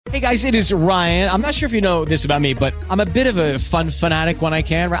Hey guys, it is Ryan. I'm not sure if you know this about me, but I'm a bit of a fun fanatic when I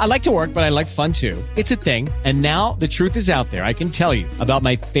can. I like to work, but I like fun too. It's a thing. And now the truth is out there. I can tell you about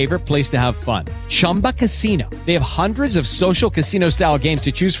my favorite place to have fun. Chumba Casino. They have hundreds of social casino style games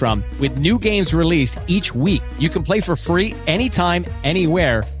to choose from with new games released each week. You can play for free anytime,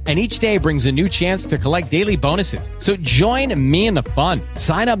 anywhere. And each day brings a new chance to collect daily bonuses. So join me in the fun.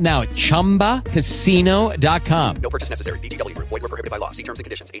 Sign up now at ChumbaCasino.com. No purchase necessary. VGW. Void where prohibited by law. See terms and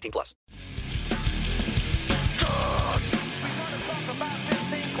conditions. 18+.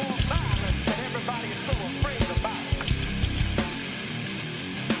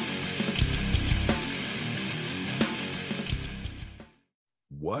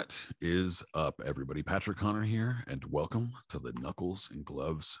 What is up, everybody? Patrick Connor here, and welcome to the Knuckles and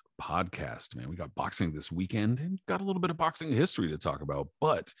Gloves podcast. Man, we got boxing this weekend and got a little bit of boxing history to talk about,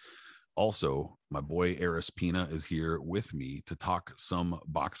 but also my boy Aris Pina is here with me to talk some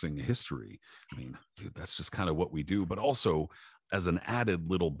boxing history. I mean, dude, that's just kind of what we do, but also as an added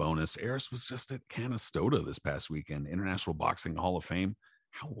little bonus, Aris was just at Canastota this past weekend, International Boxing Hall of Fame.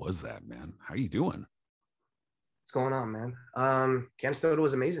 How was that, man? How you doing? What's going on, man? Canastota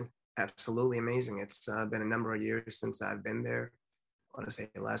was amazing. Absolutely amazing. It's been a number of years since I've been there. I want to say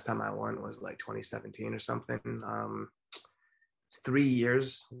the last time I went was like 2017 or something. 3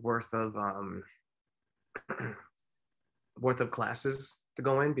 years worth of classes to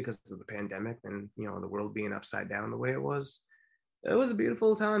go in because of the pandemic and, you know, the world being upside down the way it was. It was a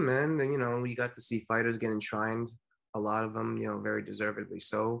beautiful time, man. And, you know, we got to see fighters get enshrined, a lot of them, you know, very deservedly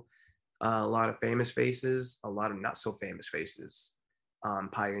so. A lot of famous faces, a lot of not so famous faces,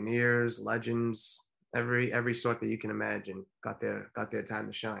 pioneers, legends, every sort that you can imagine got their time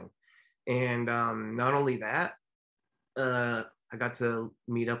to shine. And not only that, I got to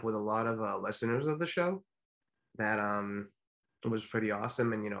meet up with a lot of listeners of the show. That was pretty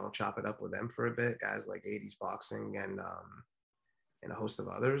awesome, and, you know, chop it up with them for a bit. Guys like 80s Boxing and a host of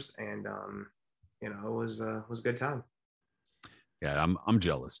others, and you know, it was a good time. Yeah, I'm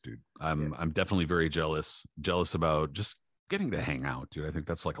jealous, dude. I'm definitely very jealous about just getting to hang out, dude. I think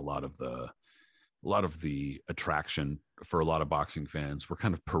that's like a lot of the attraction for a lot of boxing fans. We're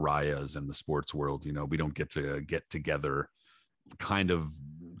kind of pariahs in the sports world, you know. We don't get to get together kind of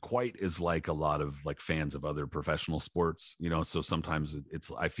quite as like a lot of like fans of other professional sports, you know. So sometimes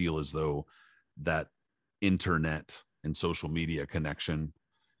I feel as though that internet and social media connection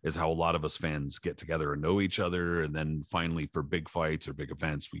is how a lot of us fans get together and know each other. And then finally for big fights or big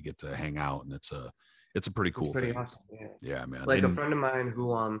events, we get to hang out, and it's a pretty cool thing. Awesome. Yeah, man. Like, and a friend of mine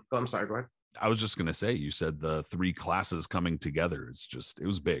who, I'm sorry, go ahead. I was just going to say, you said the 3 classes coming together. It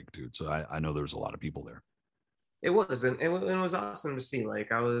was big, dude. So I know there's a lot of people there. It was, and it was awesome to see.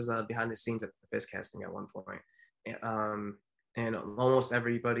 Like, I was behind the scenes at the fist casting at one point. And almost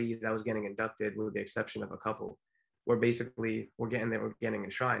everybody that was getting inducted, with the exception of a couple, we're getting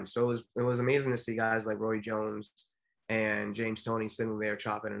enshrined. So it was amazing to see guys like Roy Jones and James Toney sitting there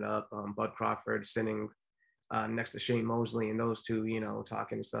chopping it up. Bud Crawford sitting next to Shane Mosley, and those two, you know,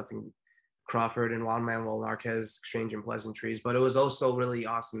 talking and stuff, and Crawford and Juan Manuel Marquez exchanging pleasantries. But it was also really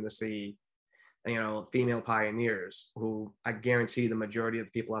awesome to see, you know, female pioneers who I guarantee the majority of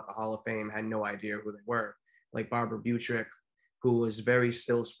the people at the Hall of Fame had no idea who they were, like Barbara Butrick, who was very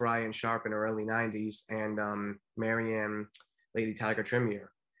still spry and sharp in her early 90s, and Marianne Lady Tiger Trimier,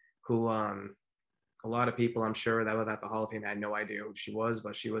 who a lot of people, I'm sure, that were at the Hall of Fame had no idea who she was,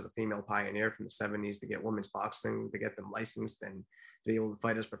 but she was a female pioneer from the 70s to get women's boxing, to get them licensed and to be able to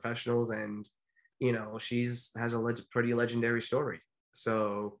fight as professionals. And, you know, has a pretty legendary story.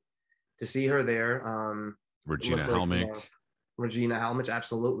 So to see her there, Regina Halmich. Regina Halmich,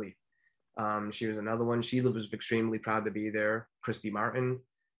 absolutely. She was another one. She was extremely proud to be there. Christy Martin.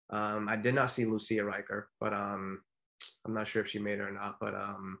 I did not see Lucia Riker, but I'm not sure if she made it or not. But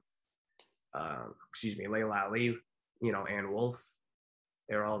Layla Ali, you know, Ann Wolfe,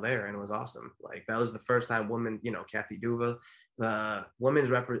 they were all there, and it was awesome. Like, that was the first time women, you know, Kathy Duva, the women's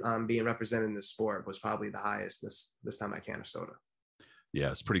being represented in the sport was probably the highest this time at Canastota.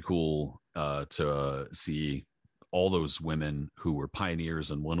 Yeah, it's pretty cool to see all those women who were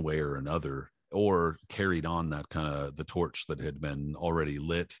pioneers in one way or another, or carried on that kind of the torch that had been already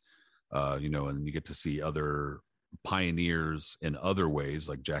lit, you know, and you get to see other pioneers in other ways,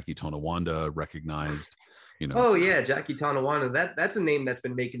 like Jackie Tonawanda recognized, you know. Oh yeah, Jackie Tonawanda. That's a name that's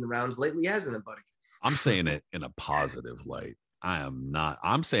been making the rounds lately, hasn't it, buddy? I'm saying it in a positive light.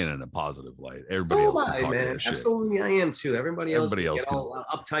 I'm saying it in a positive light. Everybody else can talk their shit. Absolutely, I am too. Everybody else can get all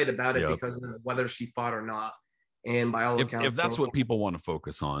uptight about it because of whether she fought or not. And by all accounts, if that's what people want to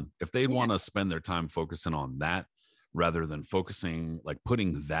focus on, if they want to spend their time focusing on that, rather than focusing, like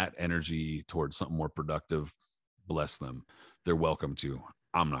putting that energy towards something more productive. Bless them. They're welcome to.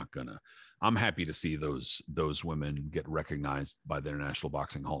 I'm happy to see those women get recognized by the International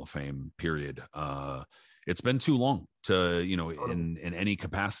Boxing Hall of Fame, period. It's been too long to, in any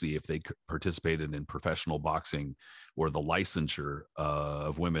capacity, if they participated in professional boxing or the licensure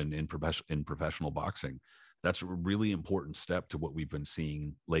of women in professional boxing. That's a really important step to what we've been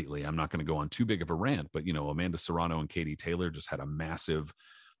seeing lately. I'm not going to go on too big of a rant, but, Amanda Serrano and Katie Taylor just had a massive,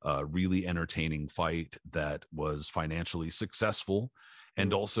 really entertaining fight that was financially successful.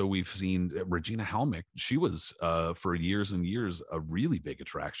 And also we've seen Regina Halmich. She was for years and years a really big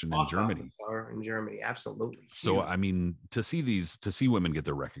attraction in Germany. In Germany, absolutely. So I mean, to see women get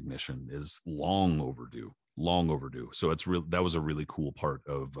their recognition is long overdue. So that was a really cool part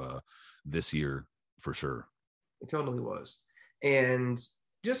of this year for sure. It totally was. And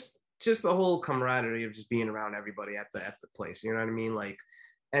just the whole camaraderie of just being around everybody at the place. You know what I mean? Like,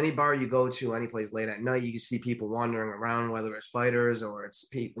 any bar you go to, any place late at night, you can see people wandering around, whether it's fighters or it's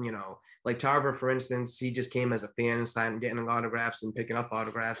people, like Tarver, for instance, he just came as a fan, getting autographs and picking up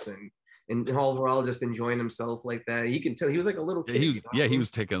autographs and overall just enjoying himself like that. You can tell he was like a little kid. He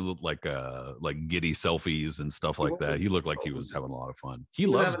was taking like giddy selfies and stuff like that. He looked like he was having a lot of fun. He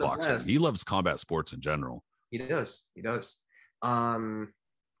loves boxing. He loves combat sports in general. He does.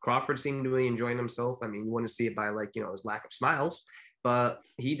 Crawford seemed to be enjoying himself. I mean, you want to see it by his lack of smiles. But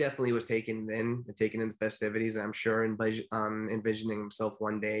he definitely was taken in the festivities. I'm sure envisioning himself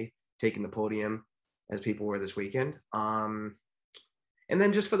one day taking the podium as people were this weekend. And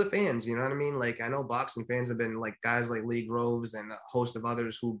then just for the fans, you know what I mean? Like, I know boxing fans have been like guys like Lee Groves and a host of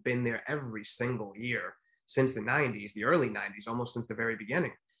others who've been there every single year since the 90s, the early 90s, almost since the very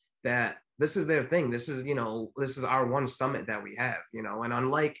beginning, that this is their thing. This is our one summit that we have, and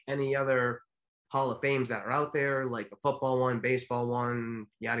unlike any other Hall of Fames that are out there, like the football one, baseball one,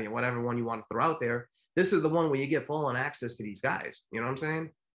 yada, whatever one you want to throw out there. This is the one where you get full on access to these guys. You know what I'm saying?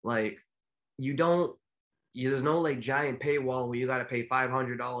 Like, there's no like giant paywall where you got to pay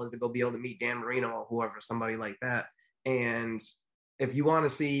 $500 to go be able to meet Dan Marino or whoever, somebody like that. And if you want to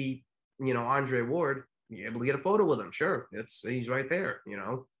see, Andre Ward, you're able to get a photo with him. Sure. He's right there. You're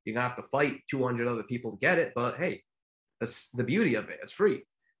going to have to fight 200 other people to get it, but hey, that's the beauty of it. It's free.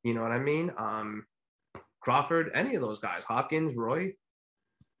 You know what I mean? Crawford, any of those guys, Hopkins, Roy,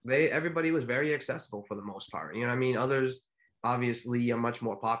 everybody was very accessible for the most part. You know what I mean? Others obviously are much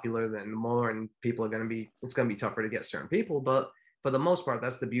more popular than more, and people it's going to be tougher to get certain people. But for the most part,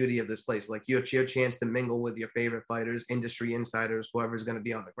 that's the beauty of this place. Like, your chance to mingle with your favorite fighters, industry insiders, whoever's going to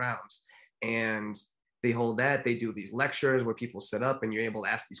be on the grounds. And they hold that. They do these lectures where people sit up and you're able to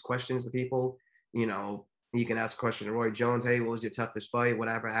ask these questions to people. You can ask a question to Roy Jones. Hey, what was your toughest fight?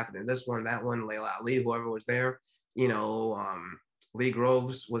 Whatever happened in this one, that one, Layla Ali, whoever was there. Lee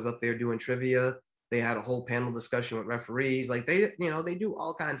Groves was up there doing trivia. They had a whole panel discussion with referees. Like, they do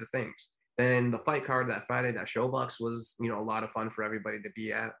all kinds of things. Then the fight card that Friday, that Showbox was, a lot of fun for everybody to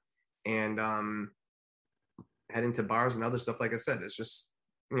be at. And heading to bars and other stuff, like I said, it's just,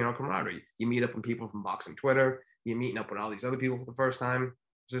 camaraderie. You meet up with people from boxing Twitter. You're meeting up with all these other people for the first time.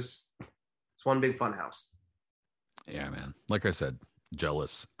 It's one big fun house. Yeah, man. Like I said,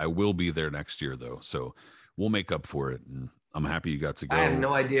 jealous. I will be there next year, though, so we'll make up for it. And I'm happy you got to go. I have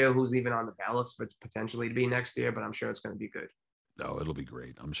no idea who's even on the ballots, but potentially to be next year. But I'm sure it's going to be good. Oh, it'll be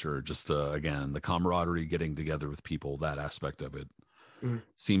great. I'm sure. Just again, the camaraderie, getting together with people, that aspect of it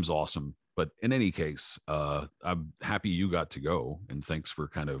seems awesome. But in any case, I'm happy you got to go, and thanks for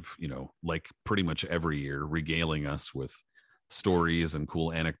kind of like pretty much every year regaling us with stories and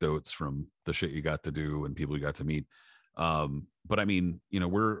cool anecdotes from the shit you got to do and people you got to meet. But I mean,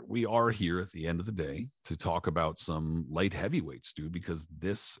 we are here at the end of the day to talk about some light heavyweights, dude, because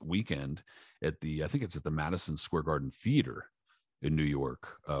this weekend I think it's at the Madison Square Garden Theater in New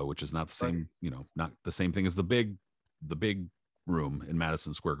York, which is not the same, not the same thing as the big room in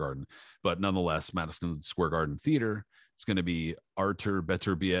Madison Square Garden, but nonetheless, Madison Square Garden Theater. It's going to be Artur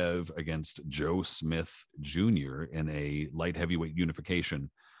Beterbiev against Joe Smith Jr. in a light heavyweight unification.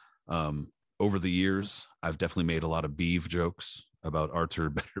 Over the years, I've definitely made a lot of beef jokes about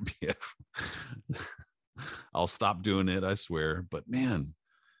Artur Beterbiev. I'll stop doing it, I swear. But man,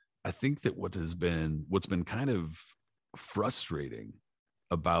 I think that what's been kind of frustrating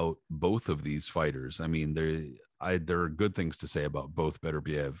about both of these fighters. I mean, there are good things to say about both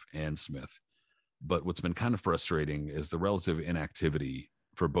Beterbiev and Smith. But what's been kind of frustrating is the relative inactivity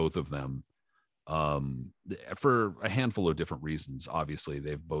for both of them, for a handful of different reasons. Obviously,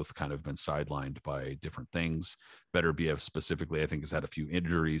 they've both kind of been sidelined by different things. Beterbiev specifically, I think, has had a few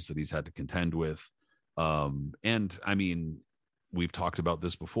injuries that he's had to contend with. And I mean, we've talked about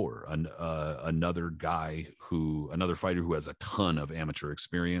this before. Another fighter who has a ton of amateur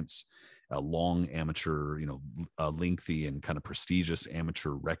experience, a long amateur, a lengthy and kind of prestigious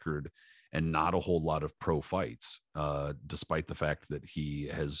amateur record, and not a whole lot of pro fights, despite the fact that he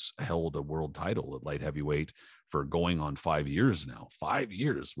has held a world title at light heavyweight for going on 5 years now. 5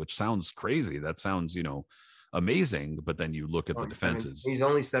 years, which sounds crazy. That sounds, amazing. But then you look at the defenses. He's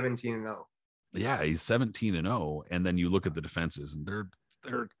only 17-0. Yeah, he's 17-0, and then you look at the defenses, and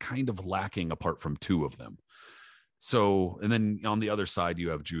they're kind of lacking apart from two of them. So, and then on the other side, you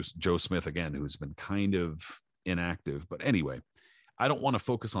have Joe Smith again, who's been kind of inactive. But anyway, I don't want to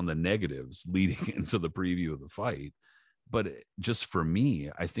focus on the negatives leading into the preview of the fight, but just for me,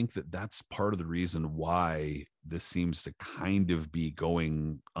 I think that that's part of the reason why this seems to kind of be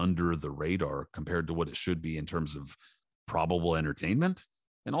going under the radar compared to what it should be in terms of probable entertainment.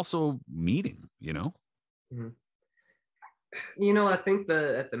 And also meeting, Mm-hmm. I think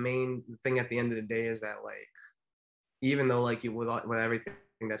the main thing at the end of the day is that, like, even though, like, with everything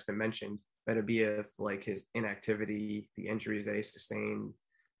that's been mentioned, Beterbiev, like his inactivity, the injuries that he sustained,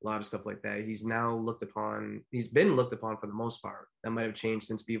 a lot of stuff like that, he's been looked upon for the most part. That might have changed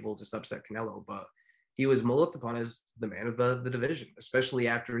since people just upset Canelo, but he was looked upon as the man of the division, especially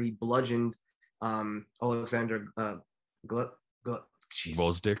after he bludgeoned Alexander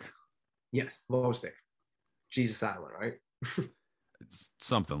Gvozdyk. Yes, Gvozdyk. Jesus Island, right? It's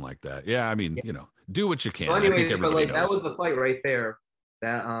something like that. Yeah, I mean, do what you can. So anyway, I think everybody knows. That was the fight right there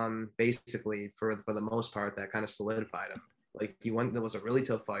that basically for the most part that kind of solidified him. Like, there was a really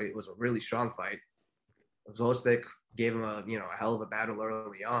tough fight. It was a really strong fight. Gvozdyk gave him a hell of a battle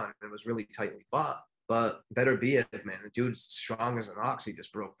early on, and it was really tightly fought. But Beterbiev, man, the dude's strong as an ox. He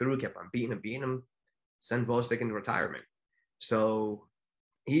just broke through, kept on beating him, sent Gvozdyk into retirement. So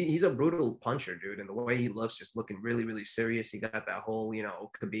he's a brutal puncher, dude. And the way he looks, just looking really, really serious. He got that whole,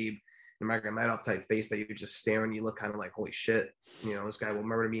 Khabib Nurmagomedov type face that you're just staring. You look kind of like, holy shit, this guy will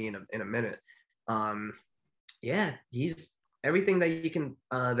murder me in a minute. Yeah, he's everything that you can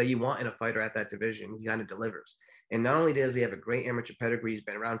that you want in a fighter at that division. He kind of delivers. And not only does he have a great amateur pedigree, he's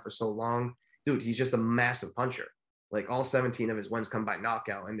been around for so long, dude. He's just a massive puncher. Like, all 17 of his wins come by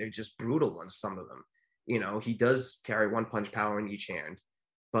knockout, and they're just brutal ones. Some of them, he does carry one punch power in each hand,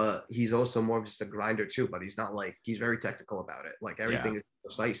 but he's also more of just a grinder too. But he's not like, he's very technical about it. Like, everything is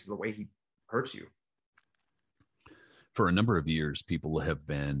precise in the way he hurts you. For a number of years, people have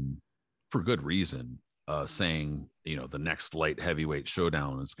been, for good reason, saying, the next light heavyweight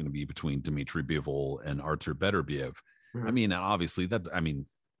showdown is going to be between Dmitry Bivol and Artur Beterbiev. Mm-hmm. I mean, obviously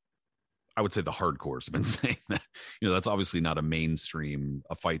I would say the hardcore has been saying that, that's obviously not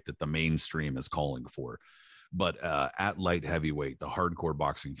a fight that the mainstream is calling for. But at light heavyweight, the hardcore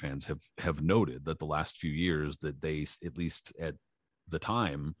boxing fans have noted that the last few years that they, at least at the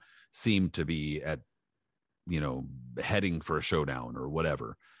time, seem to be at, heading for a showdown or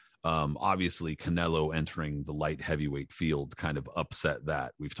whatever. Obviously, Canelo entering the light heavyweight field kind of upset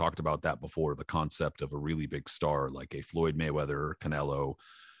that. We've talked about that before, the concept of a really big star like a Floyd Mayweather, Canelo,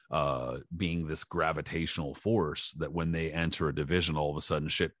 being this gravitational force that when they enter a division, all of a sudden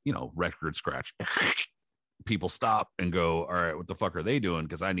shit, record scratch. People stop and go, all right, what the fuck are they doing?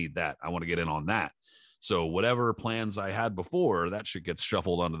 Because I need that. I want to get in on that. So whatever plans I had before, that shit gets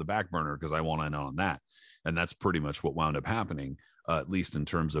shuffled onto the back burner because I want in on that. And that's pretty much what wound up happening, at least in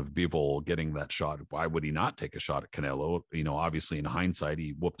terms of Bivol getting that shot. Why would he not take a shot at Canelo? Obviously in hindsight,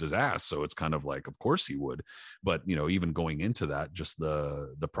 he whooped his ass. So it's kind of like, of course he would. But, even going into that, just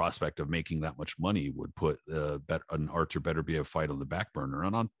the prospect of making that much money would put an Artur Beterbiev fight on the back burner.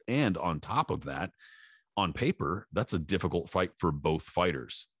 And on top of that, on paper, that's a difficult fight for both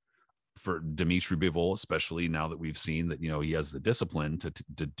fighters. For Dmitry Bivol, especially now that we've seen that, he has the discipline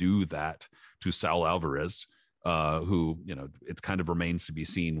to do that to Saul Alvarez, who, it kind of remains to be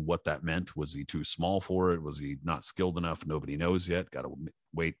seen what that meant. Was he too small for it? Was he not skilled enough? Nobody knows yet. Got to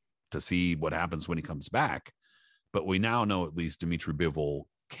wait to see what happens when he comes back. But we now know at least Dmitry Bivol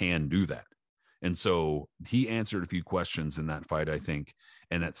can do that. And so he answered a few questions in that fight, I think,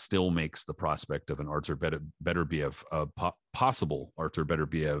 and that still makes the prospect of an Artur Beterbiev, possible Artur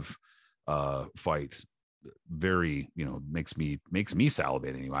Beterbiev fight very, makes me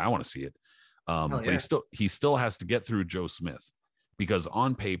salivate anyway. I want to see it. But he still has to get through Joe Smith, because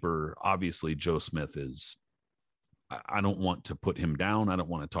on paper, obviously Joe Smith is, I don't want to put him down. I don't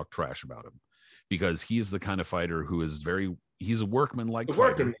want to talk trash about him, because he's the kind of fighter who is he's a workman-like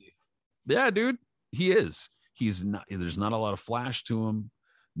fighter. Yeah, dude, he is. He's not, there's not a lot of flash to him.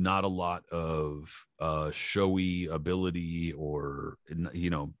 not a lot of showy ability, or,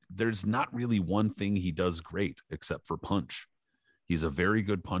 there's not really one thing he does great except for punch. He's a very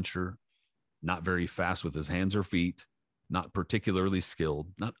good puncher, not very fast with his hands or feet, not particularly skilled,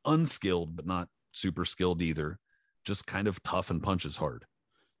 not unskilled, but not super skilled either, just kind of tough and punches hard.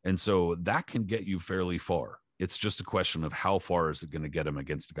 And so that can get you fairly far. It's just a question of how far is it going to get him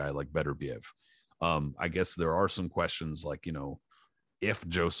against a guy like Beterbiev. I guess there are some questions like, if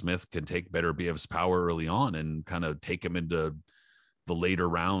Joe Smith can take Beterbiev's power early on and kind of take him into the later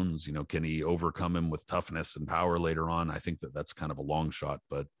rounds, can he overcome him with toughness and power later on? I think that's kind of a long shot,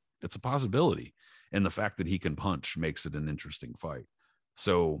 but it's a possibility. And the fact that he can punch makes it an interesting fight.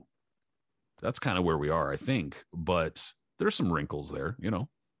 So that's kind of where we are, I think. But there's some wrinkles there,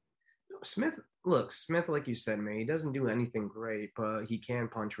 Smith, like you said, man, he doesn't do anything great, but he can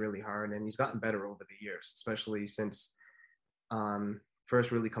punch really hard, and he's gotten better over the years, especially since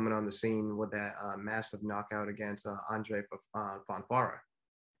first really coming on the scene with that massive knockout against Andre Fonfara,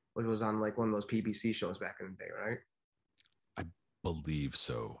 which was on like one of those PBC shows back in the day, right? I believe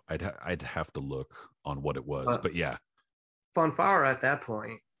so. I'd have to look on what it was, but yeah. Fonfara at that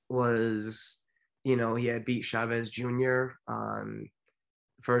point was, he had beat Chavez Jr.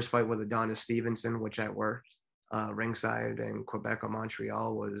 First fight with Adonis Stevenson, which I worked ringside in Quebec or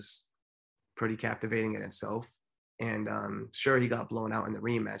Montreal, was pretty captivating in itself. And sure, he got blown out in the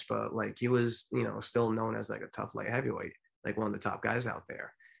rematch, but like he was, still known as like a tough light heavyweight, like one of the top guys out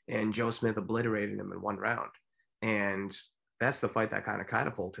there. And Joe Smith obliterated him in one round. And that's the fight that kind of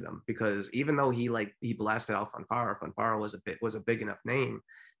catapulted him, because even though he blasted out Fonfara was a big enough name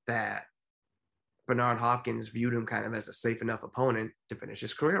that Bernard Hopkins viewed him kind of as a safe enough opponent to finish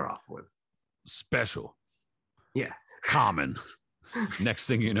his career off with. Special. Yeah. Common. Next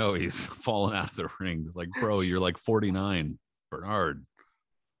thing you know, he's falling out of the ring. It's like, bro, you're like 49, Bernard.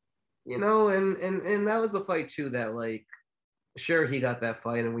 And that was the fight too that, like, sure, he got that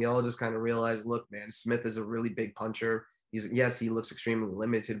fight, and we all just kind of realized, look, man, Smith is a really big puncher. He looks extremely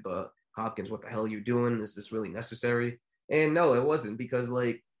limited, but Hopkins, what the hell are you doing? Is this really necessary? And no, it wasn't, because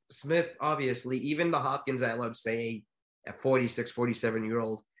like Smith, obviously, even the Hopkins that, let's say, at 46, 47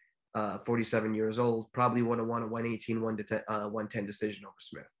 years old, probably would have won a 118, 110 decision over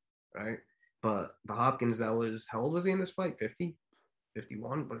Smith, right? But the Hopkins that was, how old was he in this fight? 50,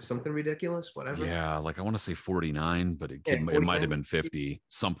 51, but something ridiculous, whatever. Yeah, like I want to say 49, but it might have been 50,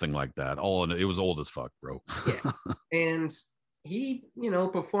 something like that. It was old as fuck, bro. Yeah, and he,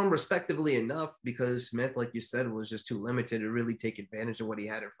 performed respectively enough, because Smith, like you said, was just too limited to really take advantage of what he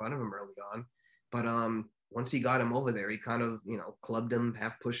had in front of him early on. But once he got him over there, he kind of, clubbed him,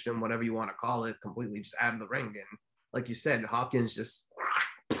 half pushed him, whatever you want to call it, completely just out of the ring. And like you said, Hopkins just,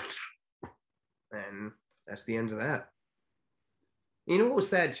 and that's the end of that. What was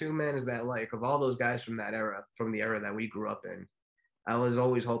sad too, man, is that, like, of all those guys from that era, from the era that we grew up in, I was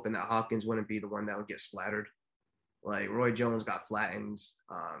always hoping that Hopkins wouldn't be the one that would get splattered. Like, Roy Jones got flattened.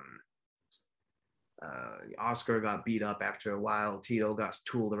 Oscar got beat up after a while. Tito got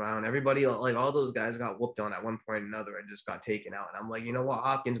tooled around. Everybody, like, all those guys got whooped on at one point or another and just got taken out. And I'm like, you know what?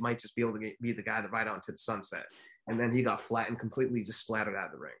 Hopkins might just be able to be the guy that ride out to the sunset. And then he got flattened, completely just splattered out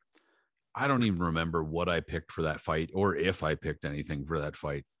of the ring. I don't even remember what I picked for that fight, or if I picked anything for that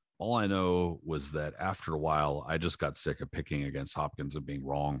fight. All I know was that after a while, I just got sick of picking against Hopkins and being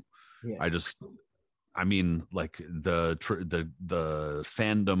wrong. Yeah. Like the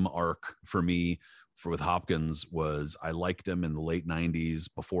fandom arc for me with Hopkins was, I liked him in the late 90s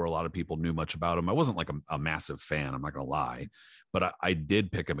before a lot of people knew much about him. I wasn't like a massive fan, I'm not going to lie, but I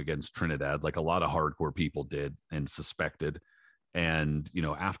did pick him against Trinidad, like a lot of hardcore people did and suspected. And,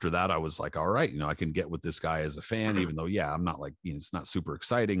 after that, I was like, all right, I can get with this guy as a fan, even though, yeah, I'm not like, it's not super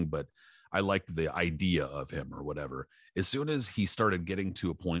exciting, but I liked the idea of him or whatever. As soon as he started getting to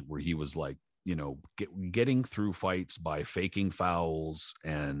a point where he was like, getting through fights by faking fouls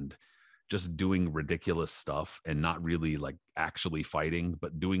and just doing ridiculous stuff and not really like actually fighting,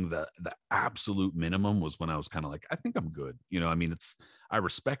 but doing the absolute minimum, was when I was kind of like, I think I'm good. I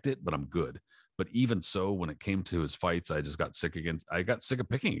respect it, but I'm good. But even so, when it came to his fights, I got sick of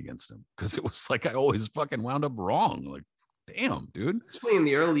picking against him, because it was like I always fucking wound up wrong. Like, damn, dude. Especially in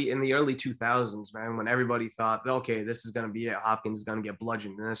the early 2000s, man, when everybody thought, okay, this is gonna be it. Hopkins is gonna get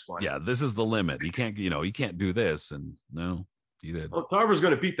bludgeoned in this one. Yeah, this is the limit. He can't do this. And no, he did. Well, Tarver's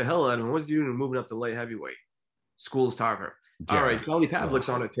gonna beat the hell out of him. What's he doing moving up to light heavyweight? Schools Tarver. Yeah. All right, Kelly Pavlik's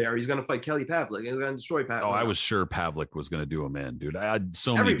on a tear. He's gonna fight Kelly Pavlik. He's gonna destroy Pavlik. Oh, I was sure Pavlik was gonna do him in, dude. I had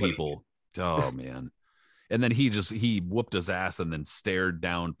so many people. Oh man. And then he whooped his ass and then stared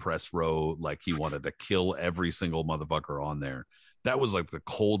down press row like he wanted to kill every single motherfucker on there. That was like the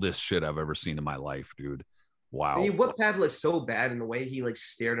coldest shit I've ever seen in my life, dude. And Wow. he whipped Pavlik so bad in the way he like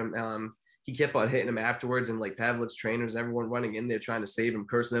stared him. He kept on hitting him afterwards, and like Pavlik's trainers, everyone running in there trying to save him,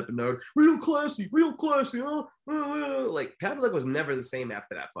 cursing up and down, real classy, huh? Like Pavlik was never the same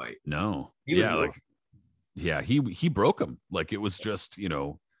after that fight. No. He was He broke him. Like it was just,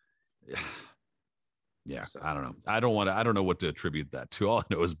 yeah, So, I don't know. I don't know what to attribute that to. All I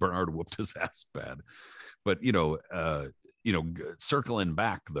know is Bernard whooped his ass bad. But circling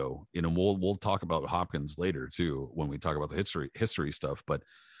back though, we'll talk about Hopkins later too when we talk about the history stuff. But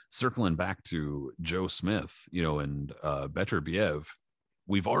circling back to Joe Smith, and Beterbiev,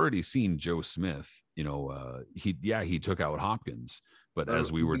 we've already seen Joe Smith. He took out Hopkins, but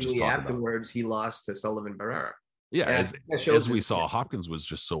as we were just talking afterwards, he lost to Sullivan Barrera. Yeah, as we saw, Hopkins was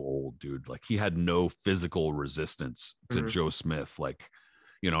just so old, dude. Like he had no physical resistance to Joe Smith, like,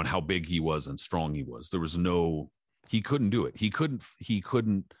 and how big he was and strong he was. There was he couldn't do it. He couldn't,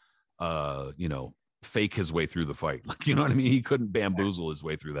 fake his way through the fight. Like, you know what I mean? He couldn't bamboozle his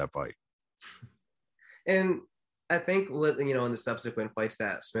way through that fight. And I think in the subsequent fights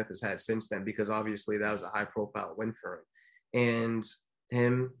that Smith has had since then, because obviously that was a high profile win for him, and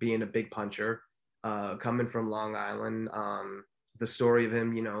him being a big puncher, coming from Long Island, the story of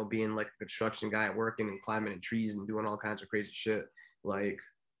him, being like a construction guy working and climbing in trees and doing all kinds of crazy shit. Like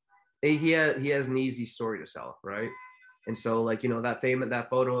he has an easy story to sell, right? And so that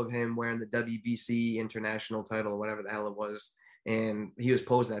photo of him wearing the WBC international title or whatever the hell it was, and he was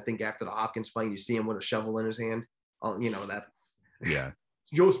posing, I think after the Hopkins fight, you see him with a shovel in his hand. That. Yeah.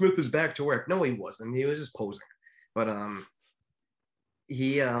 Joe Smith is back to work. No, he wasn't. He was just posing. But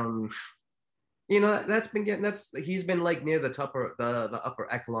he's been like near the upper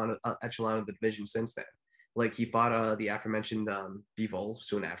echelon of the division since then. Like he fought the aforementioned Bivol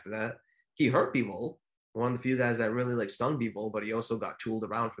soon after that. He hurt Bivol, one of the few guys that really like stung Bivol, but he also got tooled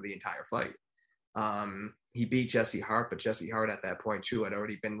around for the entire fight. He beat Jesse Hart, but Jesse Hart at that point too had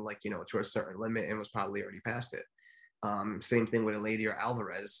already been to a certain limit and was probably already past it. Same thing with Eladio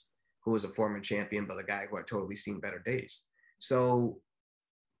Alvarez, who was a former champion, but a guy who had totally seen better days. So,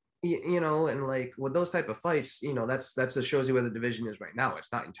 and like with those type of fights, that just shows you where the division is right now.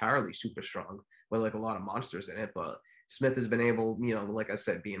 It's not entirely super strong with like a lot of monsters in it, but Smith has been able, like I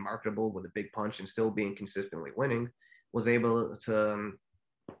said, being marketable with a big punch and still being consistently winning, was able to,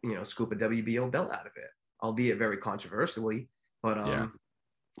 scoop a WBO belt out of it, albeit very controversially. But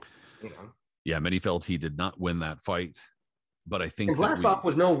yeah, many felt he did not win that fight, but I think Vlasov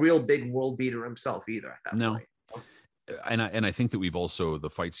was no real big world beater himself either at that point. And I think that we've also, the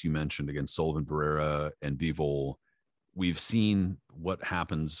fights you mentioned against Sullivan Barrera and Bivol, we've seen what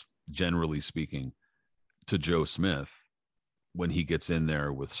happens, generally speaking, to Joe Smith when he gets in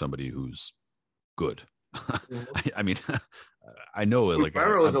there with somebody who's good. I mean, I know like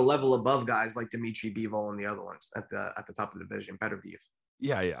Barrera was a level above guys like Dmitry Bivol and the other ones at the top of the division. Beterbiev.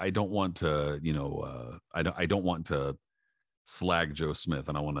 Yeah, I don't want to, I don't want to slag Joe Smith,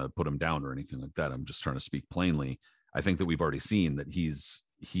 and I want to put him down or anything like that. I'm just trying to speak plainly. I think that we've already seen that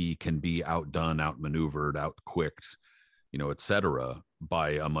he can be outdone, outmaneuvered, outquicked, etc.,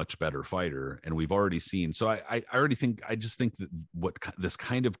 by a much better fighter. And we've already seen. So I just think that what this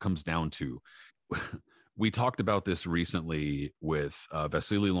kind of comes down to, we talked about this recently with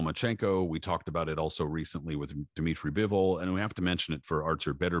Vasily Lomachenko. We talked about it also recently with Dmitry Bivol, and we have to mention it for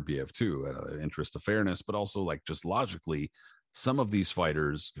Artur Beterbiev too, out of interest of fairness, but also like just logically, some of these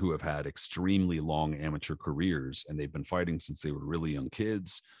fighters who have had extremely long amateur careers and they've been fighting since they were really young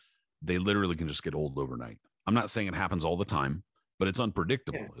kids, they literally can just get old overnight. I'm not saying it happens all the time, but it's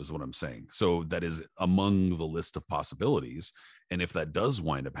unpredictable, is what I'm saying. So that is among the list of possibilities. And if that does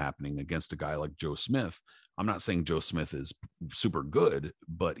wind up happening against a guy like Joe Smith, I'm not saying Joe Smith is super good,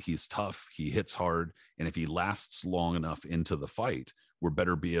 but he's tough. He hits hard. And if he lasts long enough into the fight where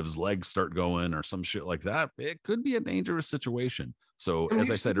Beterbiev's legs start going or some shit like that, it could be a dangerous situation. So as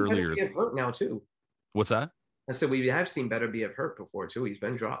I said earlier, hurt now too. What's that? I said we have seen Beterbiev hurt before too. He's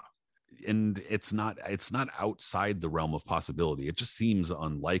been dropped. And it's not outside the realm of possibility. It just seems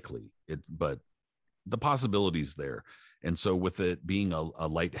unlikely. But the possibility's there. And so with it being a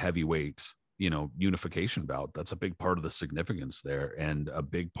light heavyweight, unification bout, that's a big part of the significance there. And a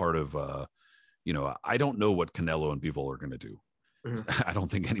big part of, I don't know what Canelo and Bivol are going to do. Mm-hmm. I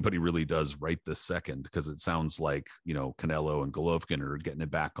don't think anybody really does right this second, because it sounds like, Canelo and Golovkin are getting it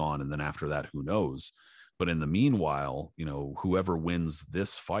back on. And then after that, who knows? But in the meanwhile, whoever wins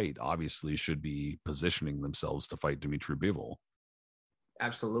this fight obviously should be positioning themselves to fight Dmitry Bivol.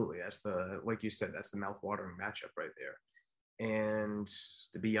 Absolutely. That's like you said, that's the mouth-watering matchup right there. And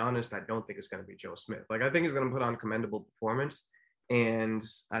to be honest, I don't think it's going to be Joe Smith. Like, I think he's going to put on a commendable performance. and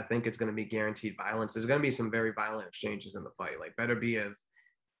I think it's going to be guaranteed violence. There's going to be some very violent exchanges in the fight. Like Beterbiev,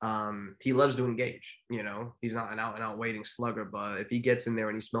 he loves to engage. He's not an out and out waiting slugger, but if he gets in there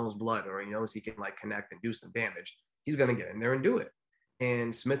and he smells blood or he knows he can like connect and do some damage, he's going to get in there and do it.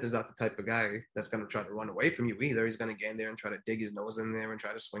 And Smith is not the type of guy that's going to try to run away from you either. He's going to get in there and try to dig his nose in there and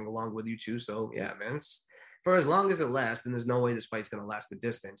try to swing along with you too. So yeah, man, for as long as it lasts, and there's no way this fight's going to last a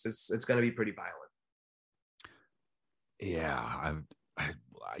distance, it's going to be pretty violent. Yeah,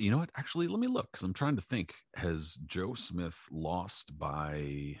 you know what? Actually, let me look because I'm trying to think. Has Joe Smith lost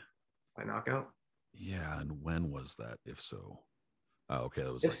by knockout? Yeah, and when was that? If so, okay,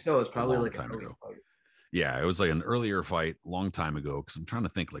 that was if like so, it's probably a long like time ago. Fight. Yeah, it was like an earlier fight, long time ago. Because I'm trying to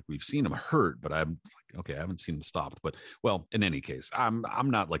think, like we've seen him hurt, but I'm like, okay, I haven't seen him stopped. But well, in any case, I'm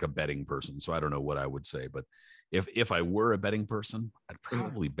not like a betting person, so I don't know what I would say. But if I were a betting person, I'd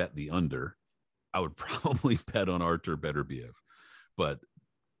probably bet the under. I would probably bet on Artur Beterbiev, but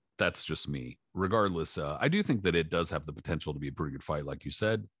that's just me. Regardless, I do think that it does have the potential to be a pretty good fight, like you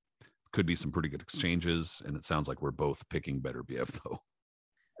said. Could be some pretty good exchanges, and it sounds like we're both picking Beterbiev, though.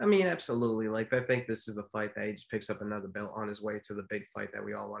 I mean, absolutely. Like, I think this is the fight that he just picks up another belt on his way to the big fight that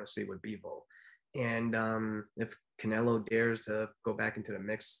we all want to see with Bivol. And if Canelo dares to go back into the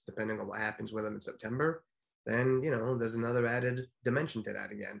mix, depending on what happens with him in September, then, there's another added dimension to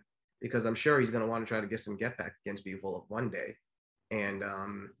that again. Because I'm sure he's going to want to try to get some get back against Bivol one day. And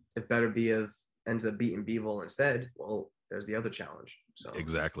if Beterbiev ends up beating Bivol instead, well, there's the other challenge. So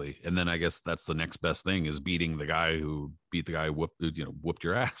exactly. And then I guess that's the next best thing is beating the guy who beat the guy who whooped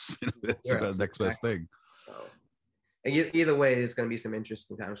your ass. That's the next best thing. So, either way, it's going to be some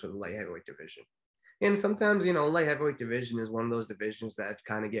interesting times for the light heavyweight division. And sometimes, light heavyweight division is one of those divisions that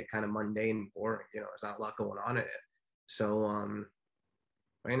kind of get kind of mundane and boring. There's not a lot going on in it. So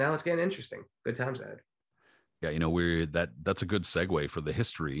right now it's getting interesting. Good times ahead. Yeah, that's a good segue for the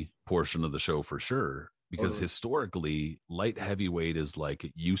history portion of the show for sure. Because historically, light heavyweight is like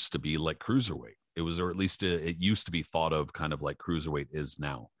it used to be like cruiserweight. It was, or at least it used to be thought of kind of like cruiserweight is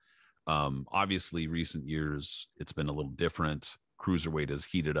now. Obviously, recent years, it's been a little different. Cruiserweight has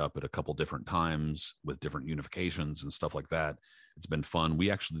heated up at a couple different times with different unifications and stuff like that. It's been fun. We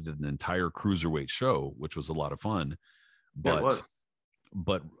actually did an entire cruiserweight show, which was a lot of fun. But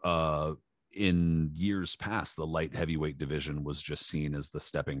in years past, the light heavyweight division was just seen as the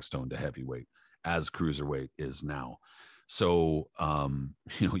stepping stone to heavyweight, as cruiserweight is now. So,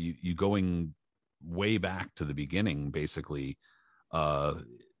 you going way back to the beginning, basically, the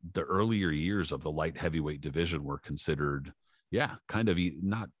earlier years of the light heavyweight division were considered, kind of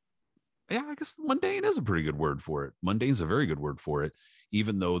not, I guess mundane is a pretty good word for it. Mundane is a very good word for it,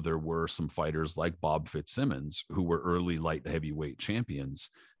 even though there were some fighters like Bob Fitzsimmons who were early light heavyweight champions.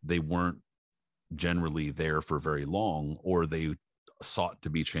 They weren't generally there for very long, or they sought to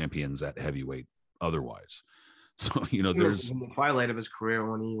be champions at heavyweight otherwise. So there's in the twilight of his career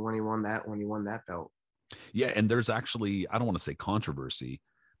when he won that belt. Yeah, and there's actually, I don't want to say controversy,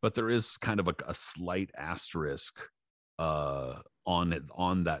 but there is kind of a slight asterisk on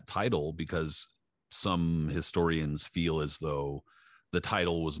that title, because some historians feel as though the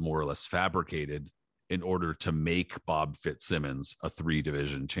title was more or less fabricated in order to make Bob Fitzsimmons a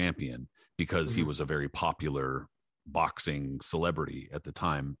 3-division champion, because he was a very popular boxing celebrity at the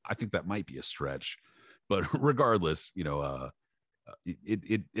time. I think that might be a stretch, but regardless,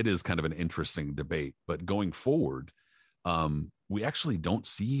 it is kind of an interesting debate. But going forward, we actually don't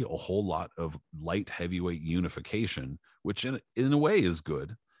see a whole lot of light heavyweight unification, which in a way is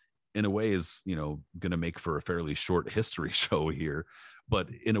good. In a way is, going to make for a fairly short history show here, but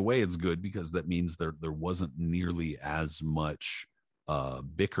in a way it's good because that means there wasn't nearly as much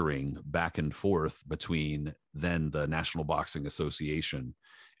bickering back and forth between then the National Boxing Association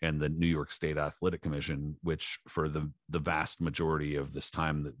and the New York State Athletic Commission, which for the vast majority of this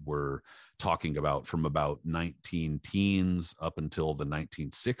time that we're talking about, from about 19 teens up until the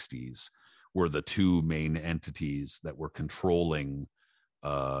 1960s, were the two main entities that were controlling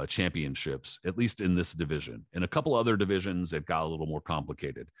championships, at least in this division. In a couple other divisions, it got a little more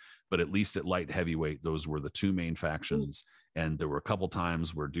complicated, but at least at light heavyweight, those were the two main factions. And there were a couple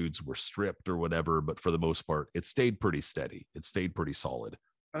times where dudes were stripped or whatever, but for the most part, it stayed pretty steady. It stayed pretty solid.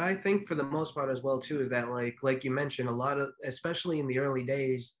 But I think for the most part as well too is that like you mentioned, a lot of, especially in the early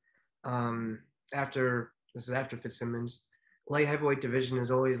days, after Fitzsimmons, light heavyweight division is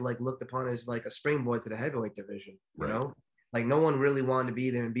always like looked upon as like a springboard to the heavyweight division. You know, like no one really wanted to be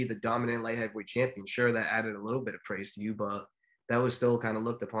there and be the dominant light heavyweight champion. Sure, that added a little bit of praise to you, but that was still kind of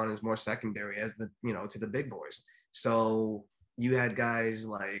looked upon as more secondary as the, to the big boys. So you had guys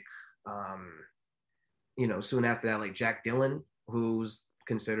like, soon after that, like Jack Dillon, who's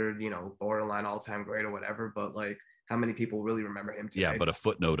considered, borderline all-time great or whatever, but like how many people really remember him today? Yeah, but a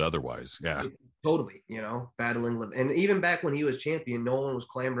footnote otherwise. Yeah. Totally, battling. And even back when he was champion, no one was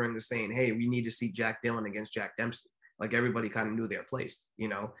clamoring to saying, hey, we need to see Jack Dillon against Jack Dempsey. Like everybody kind of knew their place,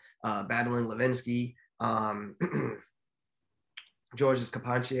 battling Levinsky, Georges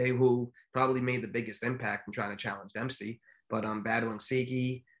Carpentier, who probably made the biggest impact in trying to challenge Dempsey, but battling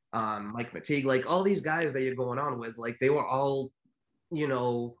Siki, Mike McTeague, like all these guys that you're going on with, like they were all,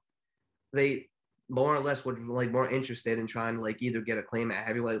 they more or less were like more interested in trying to like either get a claim at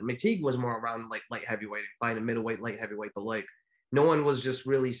heavyweight. McTeague was more around like light heavyweight, fighting middleweight, light heavyweight, but like no one was just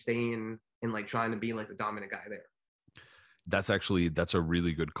really staying and like trying to be like the dominant guy there. That's a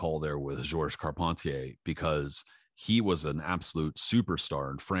really good call there with Georges Carpentier, because he was an absolute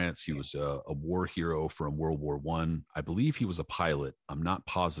superstar in France. He was a war hero from World War I. I believe he was a pilot. I'm not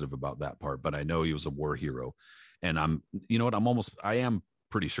positive about that part, but I know he was a war hero. And I am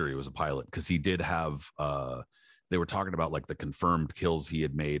pretty sure he was a pilot, because he did have, they were talking about like the confirmed kills he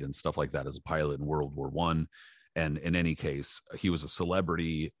had made and stuff like that as a pilot in World War I. And in any case, he was a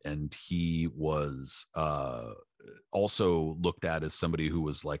celebrity, and he was also looked at as somebody who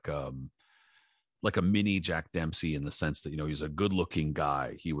was like a mini Jack Dempsey, in the sense that, he was a good looking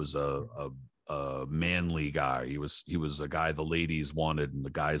guy. He was a manly guy. He was a guy the ladies wanted and the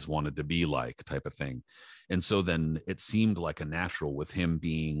guys wanted to be like, type of thing. And so then it seemed like a natural, with him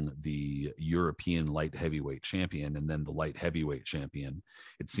being the European light heavyweight champion and then the light heavyweight champion,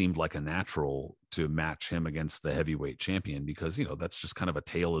 it seemed like a natural to match him against the heavyweight champion, because, that's just kind of a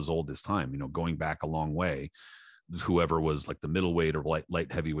tale as old as time, going back a long way. Whoever was like the middleweight or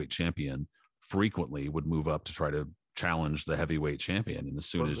light heavyweight champion frequently would move up to try to challenge the heavyweight champion. And as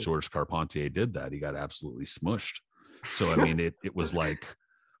soon as Georges Carpentier did that, he got absolutely smushed. So, I mean, it was like,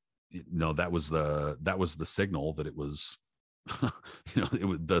 that was the signal that it was,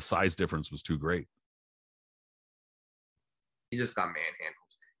 the size difference was too great. He just got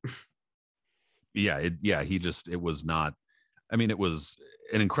manhandled. It was not, I mean, it was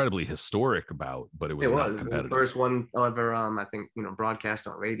an incredibly historic bout, but it was not competitive. The first one ever, I think, broadcast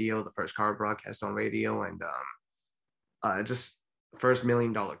on radio, the first card broadcast on radio, and just first $1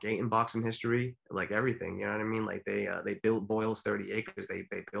 million gate in boxing history, like everything, you know what I mean? Like they built Boyle's 30 acres. They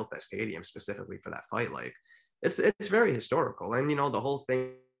built that stadium specifically for that fight. Like it's very historical. And, the whole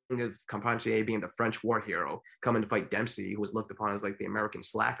thing of Carpentier being the French war hero coming to fight Dempsey, who was looked upon as like the American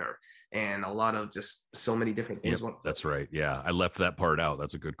slacker, and a lot of just so many different things. Yep, that's right. Yeah. I left that part out.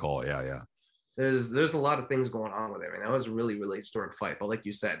 That's a good call. Yeah. There's a lot of things going on with it. I mean, that was a really, really historic fight. But like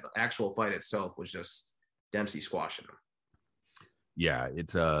you said, the actual fight itself was just Dempsey squashing him. Yeah,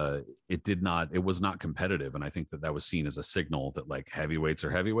 it was not competitive. And I think that was seen as a signal that like heavyweights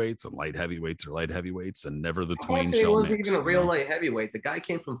are heavyweights and light heavyweights are light heavyweights, and never the twain shall mix. He wasn't even a real light heavyweight. The guy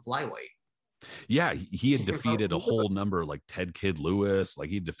came from flyweight. Yeah, he had defeated a whole number, like Ted Kid Lewis. Like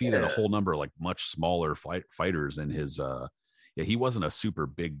he defeated a whole number, like much smaller fighters in his. He wasn't a super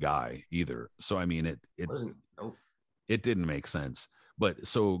big guy either. So I mean, it didn't make sense. But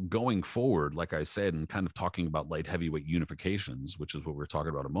so going forward, like I said, and kind of talking about light heavyweight unifications, which is what we were talking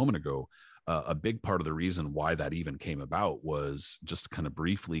about a moment ago, a big part of the reason why that even came about was just to kind of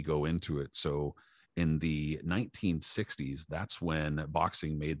briefly go into it. So in the 1960s, that's when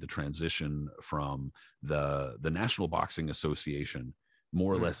boxing made the transition from the National Boxing Association,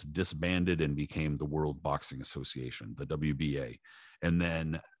 more or less disbanded, and became the World Boxing Association, the WBA. And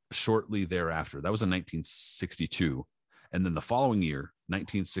then shortly thereafter, that was in 1962. And then the following year,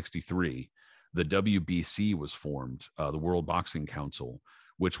 1963, the WBC was formed, the World Boxing Council,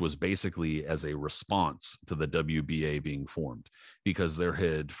 which was basically as a response to the WBA being formed, because there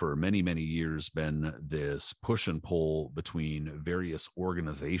had for many, many years been this push and pull between various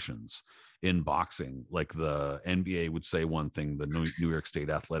organizations in boxing. Like the NBA would say one thing, the New York State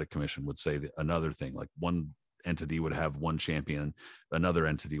Athletic Commission would say another thing. Like one entity would have one champion, another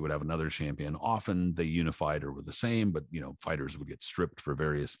entity would have another champion. Often they unified or were the same, but fighters would get stripped for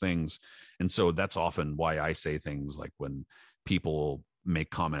various things. And so that's often why I say things like, when people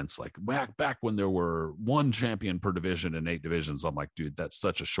make comments like back when there were one champion per division in 8 divisions, I'm like, dude, that's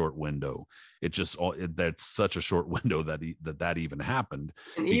such a short window. That's such a short window that even happened.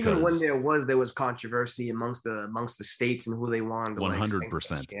 And even when there was controversy amongst the states and who they wanted to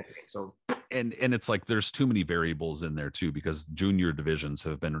 100%. So and it's like there's too many variables in there too, because junior divisions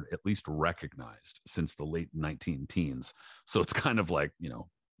have been at least recognized since the late 19 teens. So it's kind of like,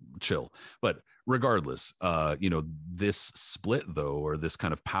 chill. But regardless, this split though, or this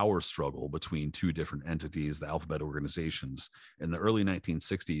kind of power struggle between two different entities, the alphabet organizations in the early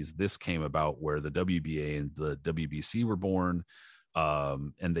 1960s, this came about where the WBA and the WBC were born.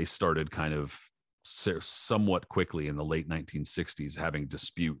 And they started kind of somewhat quickly in the late 1960s having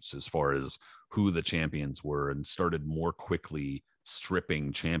disputes as far as who the champions were, and started more quickly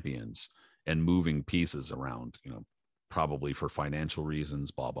stripping champions and moving pieces around, probably for financial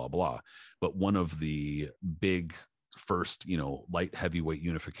reasons, blah, blah, blah. But one of the big first, light heavyweight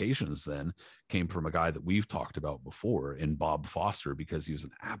unifications then came from a guy that we've talked about before in Bob Foster, because he was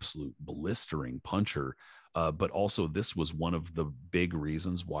an absolute blistering puncher. But also this was one of the big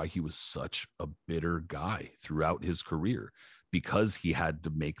reasons why he was such a bitter guy throughout his career, because he had to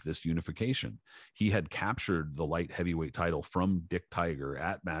make this unification. He had captured the light heavyweight title from Dick Tiger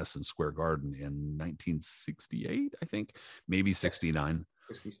at Madison Square Garden in 1968, I think, maybe 69.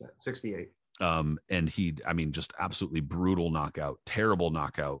 68. And just absolutely brutal knockout, terrible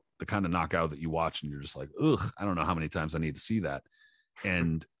knockout, the kind of knockout that you watch and you're just like, ugh, I don't know how many times I need to see that.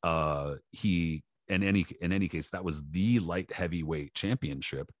 And in any case, that was the light heavyweight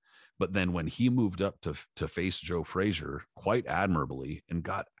championship. But then when he moved up to face Joe Frazier quite admirably and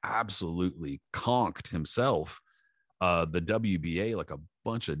got absolutely conked himself, the WBA, like a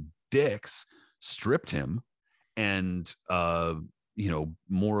bunch of dicks, stripped him and,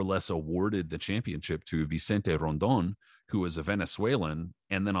 more or less awarded the championship to Vicente Rondon, who was a Venezuelan.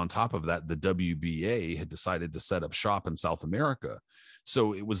 And then on top of that, the WBA had decided to set up shop in South America.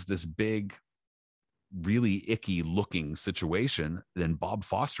 So it was this big, really icky looking situation. Then Bob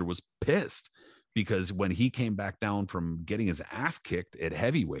Foster was pissed, because when he came back down from getting his ass kicked at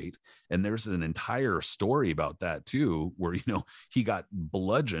heavyweight, and there's an entire story about that too, where, he got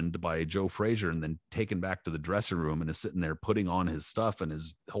bludgeoned by Joe Frazier and then taken back to the dressing room and is sitting there putting on his stuff, and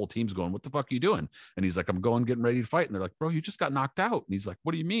his whole team's going, "What the fuck are you doing?" And he's like, "I'm getting ready to fight." And they're like, "Bro, you just got knocked out." And he's like,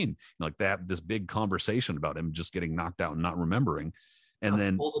 "What do you mean?" Like they have this big conversation about him just getting knocked out and not remembering. And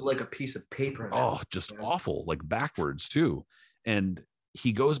then folded like a piece of paper. Just awful, like backwards too. And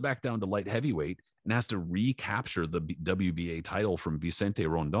he goes back down to light heavyweight and has to recapture the WBA title from Vicente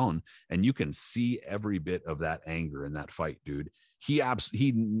Rondon. And you can see every bit of that anger in that fight, dude. He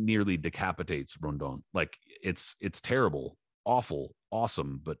nearly decapitates Rondon. Like it's terrible, awful,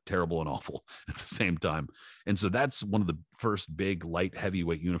 awesome, but terrible and awful at the same time. And so that's one of the first big light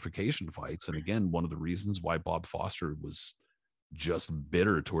heavyweight unification fights. And again, one of the reasons why Bob Foster was just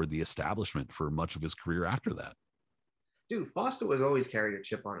bitter toward the establishment for much of his career after that. Dude, Foster was always carried a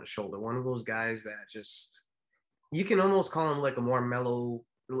chip on his shoulder. One of those guys that just, you can almost call him like a more mellow,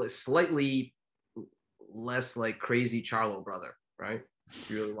 slightly less like crazy Charlo brother, right? If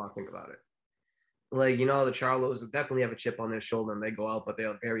you really want to think about it. Like, the Charlos definitely have a chip on their shoulder and they go out, but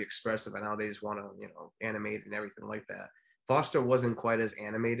they're very expressive and how they just want to, animate and everything like that. Foster wasn't quite as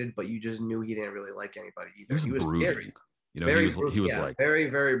animated, but you just knew he didn't really like anybody either. He was scary. He was like very,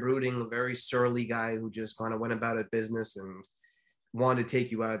 very brooding, very surly guy who just kind of went about his business and wanted to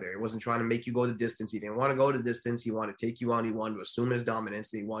take you out of there. He wasn't trying to make you go the distance. He didn't want to go the distance. He wanted to take you on. He wanted to assume his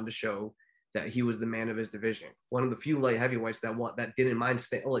dominance. And he wanted to show that he was the man of his division. One of the few light heavyweights that didn't mind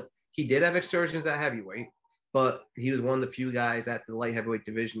staying. Like, he did have excursions at heavyweight, but he was one of the few guys at the light heavyweight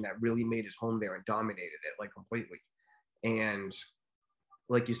division that really made his home there and dominated it like completely. And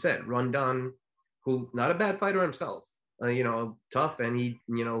like you said, Rondon, who not a bad fighter himself. Tough. And he,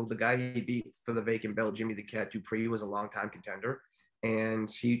 the guy he beat for the vacant belt, Jimmy the Cat Dupree, was a longtime contender. And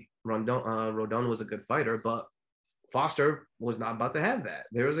Rodon was a good fighter, but Foster was not about to have that.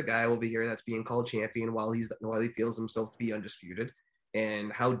 There is a guy over here that's being called champion while he feels himself to be undisputed.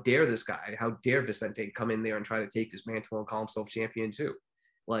 And how dare this guy, how dare Vicente come in there and try to take this mantle and call himself champion too?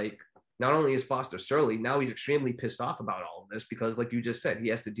 Like, not only is Foster surly, now he's extremely pissed off about all of this because, like you just said, he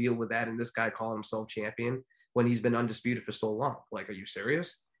has to deal with that and this guy calling himself champion when he's been undisputed for so long. Like, are you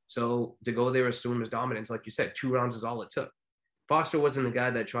serious? So to go there, assume his dominance, like you said, 2 rounds is all it took. Foster wasn't the guy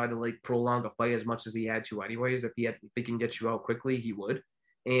that tried to prolong a fight as much as he had to anyways. If he can get you out quickly, he would.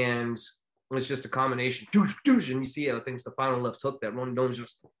 And it's just a combination, and you see how things, the final left hook that Rondon's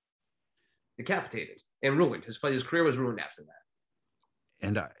just decapitated and ruined. His career was ruined after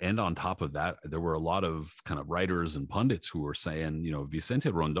that. And on top of that, there were a lot of kind of writers and pundits who were saying, Vicente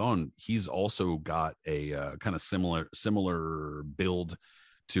Rondon, he's also got a kind of similar build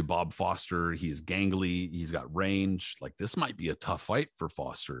to Bob Foster. He's gangly, he's got range. Like, this might be a tough fight for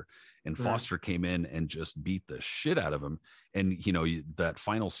Foster. And Foster came in and just beat the shit out of him. And, that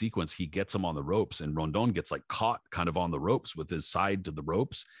final sequence, he gets him on the ropes and Rondon gets caught kind of on the ropes with his side to the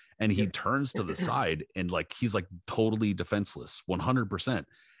ropes. And he turns to the side and he's totally defenseless, 100%.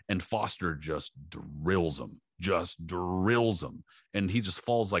 and Foster just drills him, and he just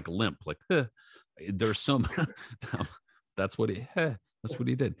falls like limp, like there's some that's what he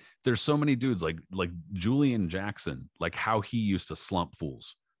did. There's so many dudes like Julian Jackson, like how he used to slump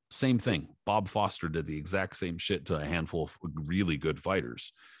fools. Same thing. Bob Foster did the exact same shit to a handful of really good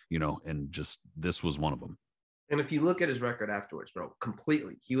fighters, and just this was one of them. And if you look at his record afterwards, bro,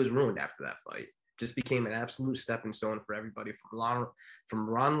 completely, he was ruined after that fight. Just became an absolute stepping stone for everybody from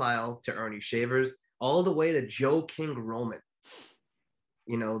Ron Lyle to Ernie Shavers, all the way to Joe King Roman.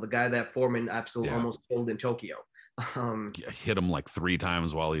 The guy that Foreman absolutely almost killed in Tokyo. Hit him like 3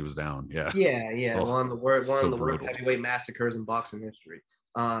 times while he was down. Yeah. Oh, one of the worst brutal. heavyweight massacres in boxing history.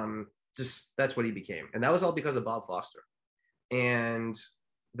 Just that's what he became. And that was all because of Bob Foster. And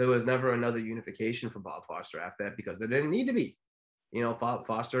there was never another unification for Bob Foster after that because there didn't need to be.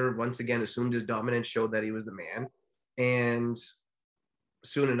 Foster once again assumed his dominance, showed that he was the man, and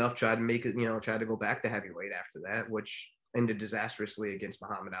soon enough tried to make it, tried to go back to heavyweight after that, which ended disastrously against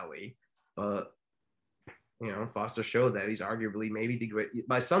Muhammad Ali. But Foster showed that he's arguably maybe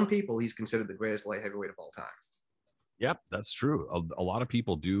by some people, he's considered the greatest light heavyweight of all time. Yep, that's true. A lot of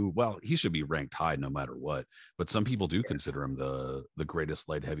people do. Well, he should be ranked high no matter what. But some people do consider him the greatest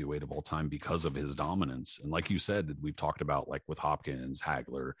light heavyweight of all time because of his dominance. And like you said, we've talked about like with Hopkins,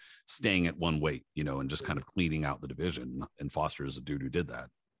 Hagler, staying at one weight, and just kind of cleaning out the division. And Foster is a dude who did that.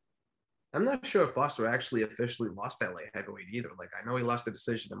 I'm not sure if Foster actually officially lost that light heavyweight either. Like I know he lost a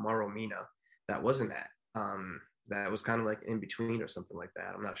decision to Mauro Mina. That wasn't that. That was kind of like in between or something like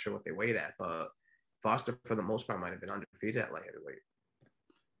that. I'm not sure what they weighed at, but Foster, for the most part, might have been undefeated at light heavyweight.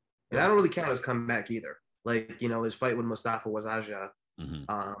 And I don't really count his comeback either. Like, his fight with Mustafa Wazaja,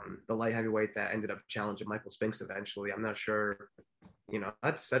 the light heavyweight that ended up challenging Michael Spinks eventually. I'm not sure,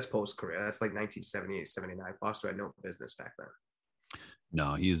 that's post-career. That's like 1978, 79. Foster had no business back then.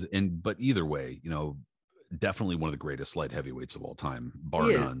 No, but either way, definitely one of the greatest light heavyweights of all time, bar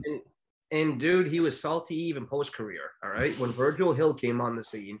none. And dude, he was salty even post-career, all right? When Virgil Hill came on the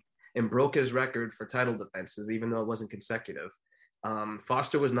scene and broke his record for title defenses, even though it wasn't consecutive,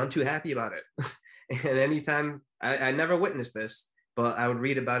 Foster was none too happy about it. And anytime, I never witnessed this, but I would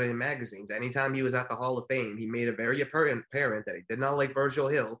read about it in magazines. Anytime he was at the Hall of Fame, he made it very apparent that he did not like Virgil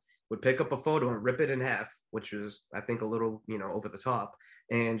Hill, would pick up a photo and rip it in half, which was, I think, a little, over the top,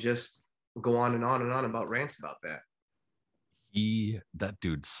 and just go on and on and on about rants about that. That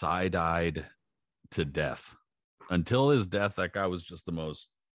dude side-eyed to death. Until his death, that guy was just the most.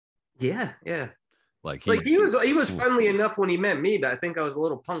 Yeah. Like he was friendly enough when he met me, but I think I was a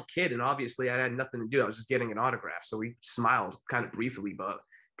little punk kid, and obviously I had nothing to do. I was just getting an autograph, so we smiled kind of briefly, but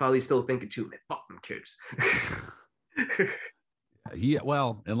probably still thinking too, man, fuck them kids.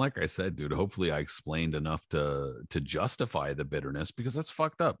 And like I said, dude, hopefully I explained enough to justify the bitterness, because that's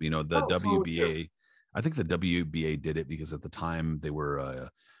fucked up. The WBA, I think the WBA did it because at the time they were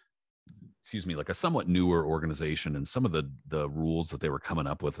like a somewhat newer organization, and some of the rules that they were coming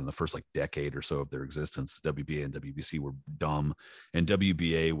up with in the first like decade or so of their existence, WBA and WBC were dumb. And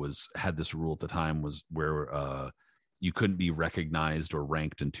WBA had this rule at the time was where you couldn't be recognized or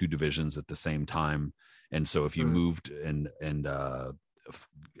ranked in 2 divisions at the same time. And so if you moved and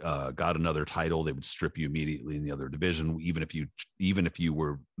got another title, they would strip you immediately in the other division, even if you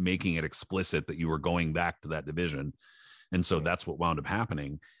were making it explicit that you were going back to that division. And so that's what wound up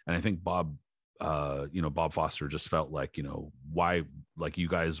happening. And I think Bob Foster just felt like, why, like, you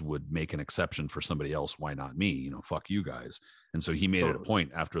guys would make an exception for somebody else. Why not me? Fuck you guys. And so he made it a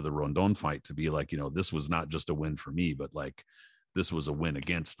point after the Rondon fight to be like, this was not just a win for me, but like, this was a win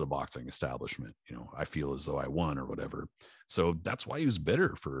against the boxing establishment. I feel as though I won or whatever. So that's why he was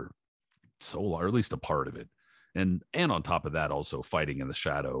bitter for so long, or at least a part of it. And on top of that, also fighting in the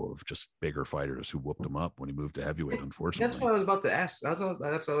shadow of just bigger fighters who whooped him up when he moved to heavyweight, unfortunately. That's what I was about to ask. That's what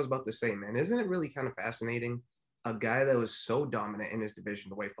I was about to say, man. Isn't it really kind of fascinating? A guy that was so dominant in his division,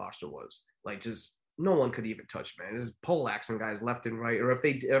 the way Foster was, like, just no one could even touch him, man. His poleaxing guys left and right, or if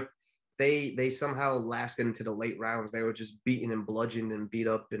they somehow lasted into the late rounds, they were just beaten and bludgeoned and beat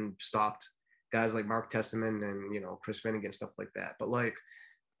up and stopped guys like Mark Tesseman and, Chris Finnegan, stuff like that. But like,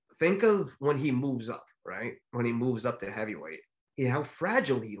 think of when he moves up, right? When he moves up to heavyweight, how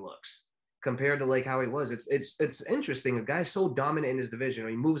fragile he looks compared to like how he was. It's interesting. A guy so dominant in his division,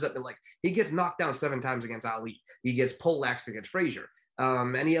 he moves up and like he gets knocked down 7 times against Ali. He gets poleaxed against Frazier.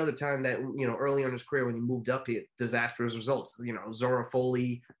 Any other time that, early in his career when he moved up, he had disastrous results, Zora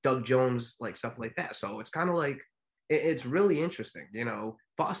Foley, Doug Jones, like stuff like that. So it's kind of like, it's really interesting.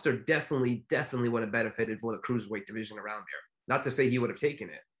 Foster definitely would have benefited for the cruiserweight division around there. Not to say he would have taken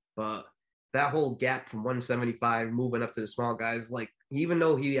it, but that whole gap from 175 moving up to the small guys, like even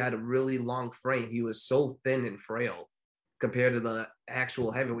though he had a really long frame, he was so thin and frail compared to the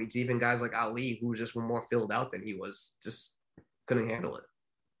actual heavyweights. Even guys like Ali, who just were more filled out than he was, just couldn't handle it.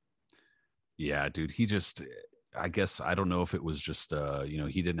 Yeah, dude, I guess I don't know if it was just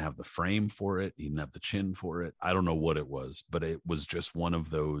he didn't have the frame for it, he didn't have the chin for it. I don't know what it was, but it was just one of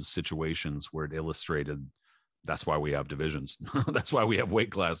those situations where it illustrated that's why we have divisions. That's why we have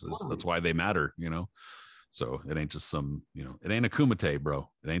weight classes. That's why they matter, So it ain't just it ain't a Kumite, bro.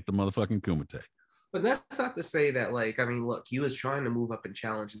 It ain't the motherfucking Kumite. But that's not to say that, like, I mean, look, he was trying to move up and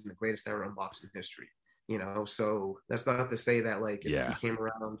challenge in the greatest era in boxing history, So that's not to say that, like, if he came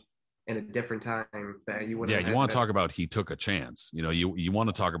around in a different time that he wouldn't. Yeah, you want to talk about he took a chance. You want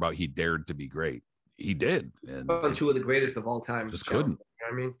to talk about he dared to be great. He did. And two of the greatest of all time. Just couldn't. You know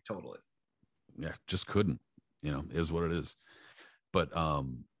what I mean? Totally. Yeah, just couldn't. Is what it is. But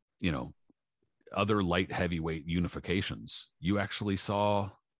other light heavyweight unifications you actually saw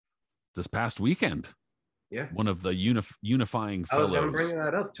this past weekend. Yeah, one of the unifying fellows. I was going to bring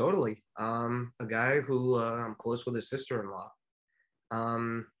that up. Totally. A guy who I'm close with his sister-in-law,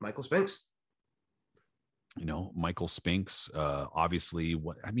 Michael Spinks. Michael Spinks, obviously,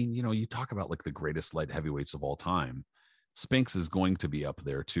 you talk about like the greatest light heavyweights of all time. Spinks is going to be up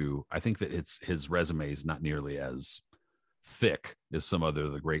there too. I think that his resume is not nearly as thick as some other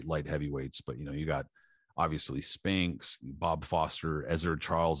the great light heavyweights, but you got obviously Spinks, Bob Foster, Ezra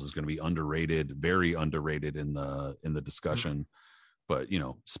Charles is going to be underrated, very underrated in the discussion. But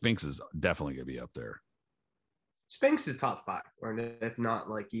Spinks is definitely going to be up there. Spinks is top 5, or if not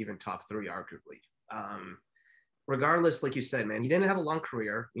like even top 3, arguably. Regardless, like you said, man, he didn't have a long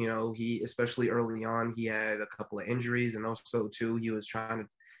career. He, especially early on, he had a couple of injuries, and also too, he was trying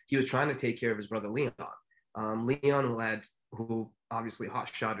to take care of his brother Leon. Leon, who obviously hot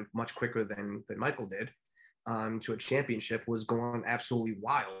shotted much quicker than Michael did, to a championship, was going absolutely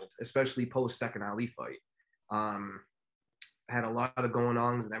wild, especially post second Ali fight. Had a lot of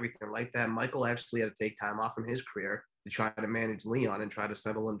going-ons and everything like that. Michael actually had to take time off from his career to try to manage Leon and try to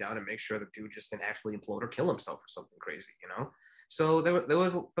settle him down and make sure the dude just didn't actually implode or kill himself or something crazy, So there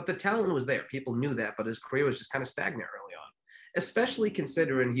was, but the talent was there. People knew that, but his career was just kind of stagnant early on, especially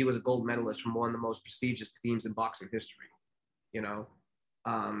considering he was a gold medalist from one of the most prestigious teams in boxing history.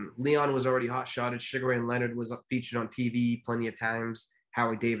 Leon was already hot-shotted. Sugar Ray Leonard was featured on TV plenty of times.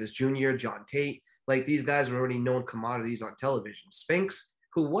 Howard Davis Jr., John Tate. Like, these guys were already known commodities on television. Spinks,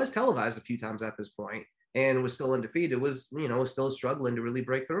 who was televised a few times at this point and was still undefeated, was still struggling to really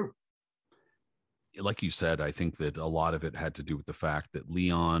break through. Like you said, I think that a lot of it had to do with the fact that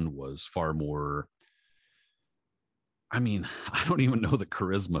Leon was far more, I don't even know that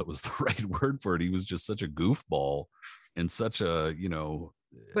charisma was the right word for it. He was just such a goofball and such a,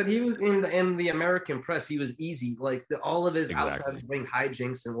 But he was in the American press. He was easy. Like all of his outside ring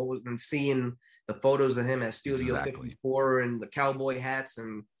hijinks and what was been seeing the photos of him at Studio 54 and the cowboy hats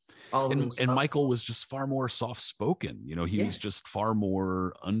and all of and Michael was just far more soft spoken. He was just far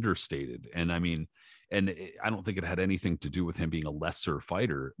more understated. And I don't think it had anything to do with him being a lesser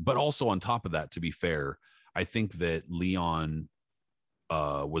fighter, but also on top of that, to be fair, I think that Leon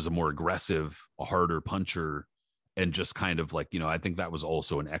was a more aggressive, a harder puncher, and just kind of like, I think that was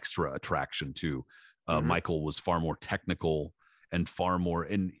also an extra attraction too. Michael was far more technical and far more,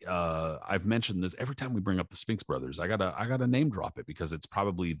 and I've mentioned this every time we bring up the Spinks brothers. I gotta name drop it because it's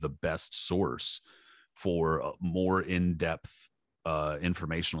probably the best source for more in-depth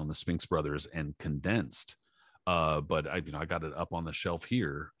information on the Spinks brothers and condensed. But I got it up on the shelf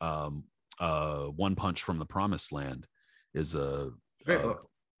here. One Punch from the Promised Land is a great book.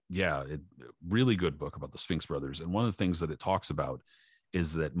 Really good book about the Spinks brothers. And one of the things that it talks about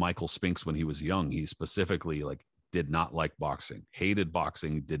is that Michael Spinks, when he was young, he specifically did not like boxing, hated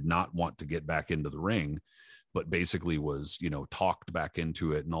boxing, did not want to get back into the ring, but basically was, talked back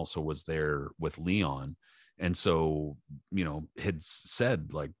into it and also was there with Leon. And so, had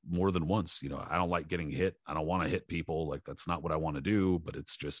said more than once, I don't like getting hit. I don't want to hit people. That's not what I want to do, but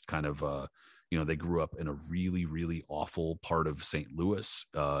it's just kind of, they grew up in a really, really awful part of St. Louis,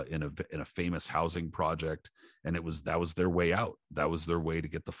 in a famous housing project. And that was their way out. That was their way to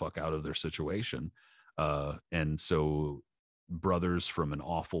get the fuck out of their situation. And so brothers from an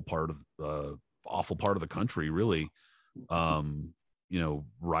awful part of the country, really,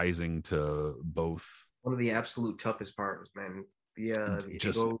 rising to both. One of the absolute toughest parts, man.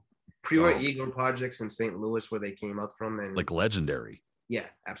 The Ego projects in St. Louis where they came up from, and legendary. Yeah,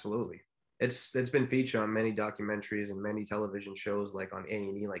 absolutely. It's been featured on many documentaries and many television shows, like on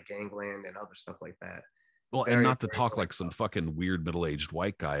A&E, like Gangland and other stuff like that. Well, and Very, not to very talk good. like some fucking weird middle-aged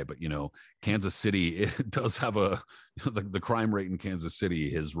white guy, but Kansas City, it does have the crime rate in Kansas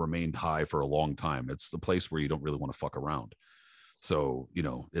City has remained high for a long time. It's the place where you don't really want to fuck around. So,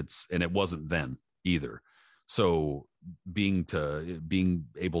 it wasn't then either. So being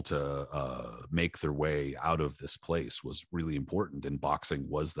able to make their way out of this place was really important, and boxing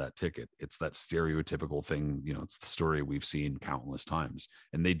was that ticket. It's that stereotypical thing, it's the story we've seen countless times,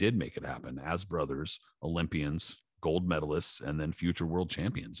 and they did make it happen as brothers, Olympians, gold medalists, and then future world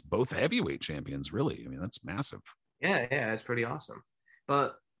champions, both heavyweight champions. Really, I mean, that's massive. Yeah, it's pretty awesome.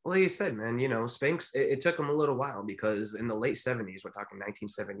 But like you said, man, Spinks, it took him a little while because in the late 70s, we're talking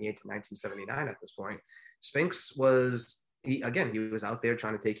 1978 to 1979 at this point, Spinks he was out there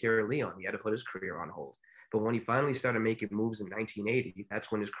trying to take care of Leon. He had to put his career on hold. But when he finally started making moves in 1980,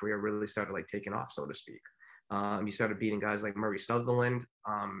 that's when his career really started like taking off, so to speak. He started beating guys like Murray Sutherland.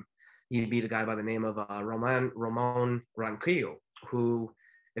 He beat a guy by the name of Ramon Ronquillo, who,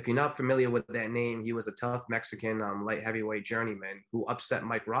 if you're not familiar with that name, he was a tough Mexican light heavyweight journeyman who upset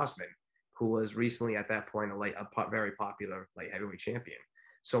Mike Rosman, who was recently at that point a very popular light heavyweight champion.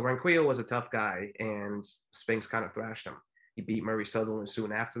 So Ronquillo was a tough guy, and Spinks kind of thrashed him. He beat Murray Sutherland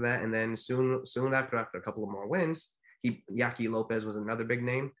soon after that, and then soon after a couple of more wins, Yaki Lopez was another big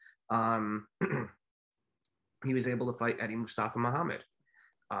name. He was able to fight Eddie Mustafa Muhammad.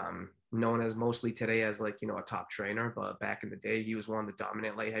 Known as mostly today as a top trainer, but back in the day, he was one of the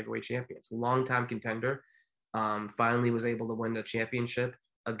dominant light heavyweight champions, longtime contender. Finally was able to win the championship.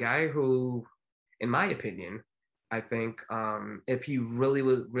 A guy who, in my opinion, I think if he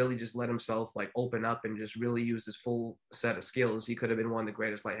really just let himself open up and just really use his full set of skills, he could have been one of the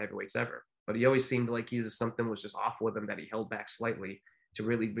greatest light heavyweights ever. But he always seemed like something was just off with him, that he held back slightly to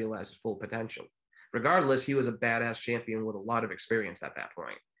really realize his full potential. Regardless, he was a badass champion with a lot of experience at that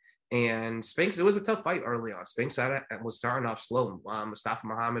point. And Spinks, it was a tough fight early on. Spinks was starting off slow. Mustafa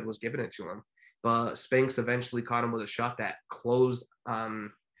Muhammad was giving it to him, but Spinks eventually caught him with a shot that closed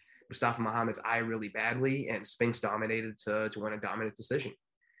Mustafa Muhammad's eye really badly, and Spinks dominated to win a dominant decision.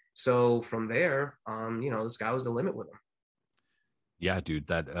 So from there, the sky was the limit with him. Yeah, dude,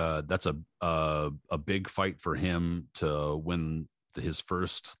 that's a big fight for him to win his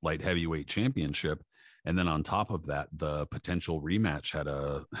first light heavyweight championship. And then on top of that, the potential rematch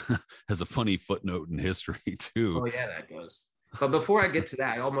has a funny footnote in history too. Oh yeah, that does. But before I get to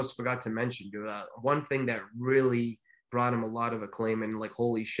that, I almost forgot to mention, dude, one thing that really brought him a lot of acclaim and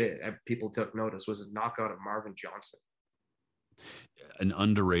holy shit, people took notice, was his knockout of Marvin Johnson. An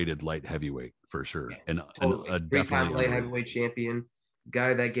underrated light heavyweight for sure. Yeah, and totally. a Three-time light definitely heavyweight champion,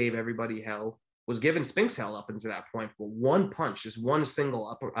 guy that gave everybody hell, was giving Spinks hell up until that point. But one punch, just one single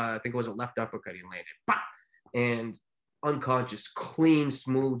upper, I think it was a left uppercut he landed, bah! And unconscious, clean,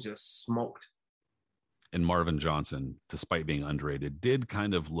 smooth, just smoked. And Marvin Johnson, despite being underrated, did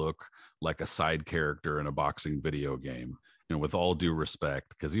kind of look like a side character in a boxing video game. With all due respect,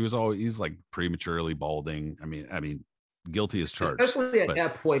 because he's like prematurely balding. I mean, guilty as charged. Especially at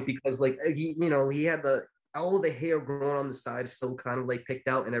that point, because he had all of the hair growing on the side, still kind of picked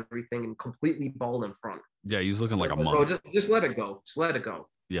out and everything, and completely bald in front. Yeah, he's looking like a monk. Bro, just let it go. Just let it go.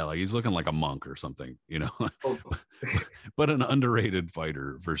 Yeah, like he's looking like a monk or something, Oh. but an underrated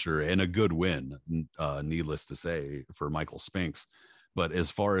fighter for sure, and a good win, needless to say, for Michael Spinks. But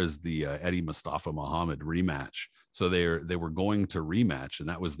as far as the Eddie Mustafa Muhammad rematch, so they were going to rematch, and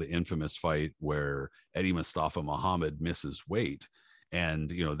that was the infamous fight where Eddie Mustafa Muhammad misses weight. And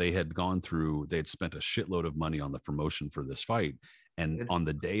they had spent a shitload of money on the promotion for this fight, and on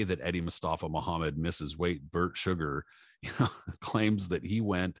the day that Eddie Mustafa Muhammad misses weight, Bert Sugar claims that he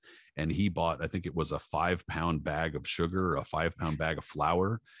went and he bought, I think it was a 5-pound bag of sugar, a 5-pound bag of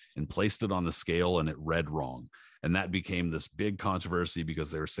flour, and placed it on the scale, and it read wrong. And that became this big controversy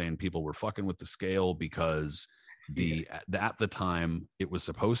because they were saying people were fucking with the scale, because at the time it was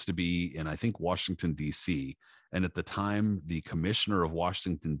supposed to be in, I think, Washington, D.C. And at the time, the commissioner of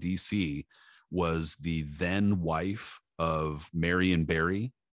Washington, D.C. was the then wife of Marion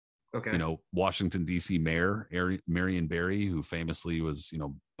Barry. Okay. Washington, D.C. mayor, Marion Barry, who famously was,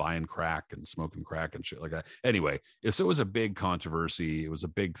 buying crack and smoking crack and shit like that. Anyway, so it was a big controversy. It was a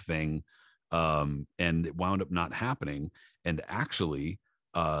big thing. And it wound up not happening. And actually,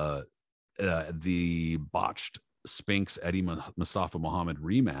 the botched Spinks Eddie Mustafa Muhammad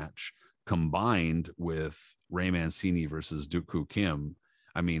rematch, combined with Ray Mancini versus Duk Koo Kim,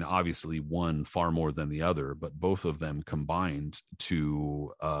 I mean, obviously one far more than the other, but both of them combined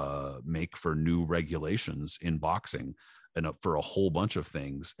to make for new regulations in boxing and for a whole bunch of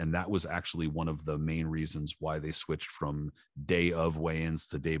things. And that was actually one of the main reasons why they switched from day of weigh-ins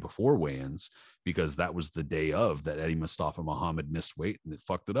to day before weigh-ins, because that was the day of that Eddie Mustafa Muhammad missed weight and it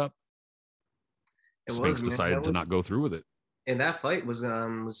fucked it up. Spinks decided to not go through with it. And that fight was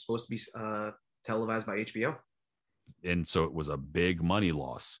supposed to be televised by HBO. And so it was a big money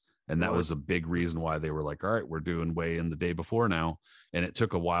loss. And that was a big reason why they were like, all right, we're doing weigh-in the day before now. And it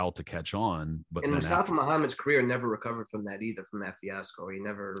took a while to catch on. But and Mustafa Muhammad's career never recovered from that either, from that fiasco. He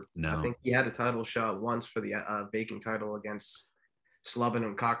never, I think he had a title shot once for the baking title against Slubin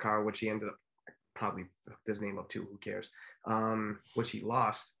and Kakar, which he ended up, probably hooked his name up too, who cares, which he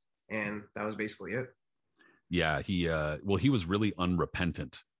lost. And that was basically it. Yeah, he was really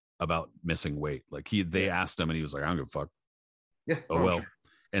unrepentant about missing weight. Like they asked him and he was like, I don't give a fuck. Yeah. Oh, well. Sure.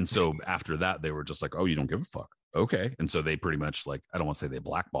 And so after that, they were just like, oh, you don't give a fuck. Okay. And so they pretty much, like, I don't want to say they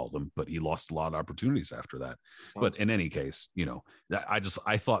blackballed him, but he lost a lot of opportunities after that. But in any case,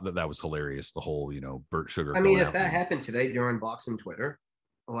 I thought that was hilarious. The whole, Burt Sugar. I mean, if that happened today during boxing Twitter,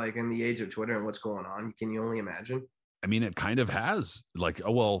 like in the age of Twitter and what's going on, can you only imagine? I mean, it kind of has, like,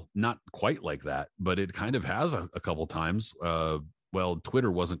 oh, well, not quite like that, but it kind of has a couple times. Well,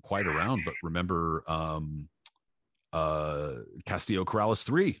 Twitter wasn't quite around, but remember Castillo Corrales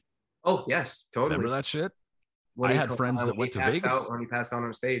 3. Oh, yes, totally. Remember that shit? I had friends that went to Vegas. When he passed out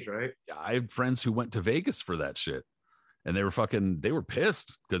on stage, right? I had friends who went to Vegas for that shit. And they were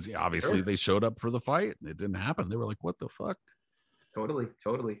pissed because obviously they showed up for the fight and it didn't happen. They were like, what the fuck? Totally.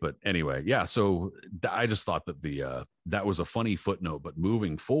 But anyway, yeah. So I just thought that that was a funny footnote. But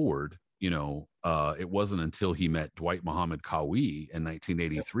moving forward, it wasn't until he met Dwight Muhammad Qawi in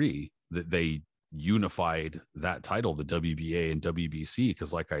 1983 that they unified that title, the WBA and WBC,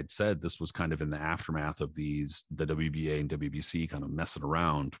 because like I'd said, this was kind of in the aftermath of the WBA and WBC kind of messing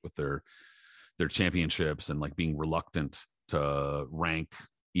around with their championships and like being reluctant to rank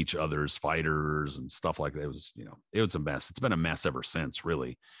each other's fighters and stuff like that. It was a mess. It's been a mess ever since,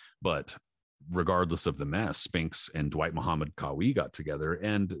 really. But regardless of the mess, Spinks and Dwight Muhammad Qawi got together,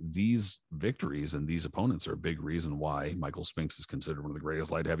 and these victories and these opponents are a big reason why Michael Spinks is considered one of the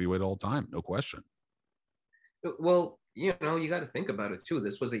greatest light heavyweight of all time. No question. Well, you got to think about it too.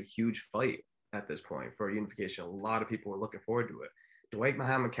 This was a huge fight at this point for unification. A lot of people were looking forward to it. Dwight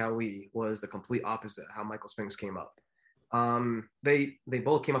Muhammad Qawi was the complete opposite of how Michael Spinks came up. They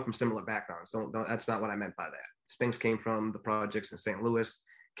both came up from similar backgrounds. Don't that's not what I meant by that. Spinks came from the projects in St. Louis.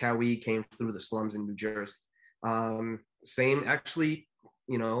 Qawi came through the slums in New Jersey. Came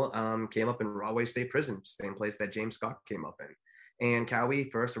up in Rahway State Prison, same place that James Scott came up in. And Qawi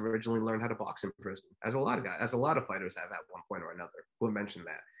first originally learned how to box in prison, as a lot of fighters have at one point or another. We'll mention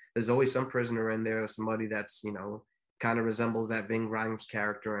that. There's always some prisoner in there, somebody that's, kind of resembles that Ving Rhames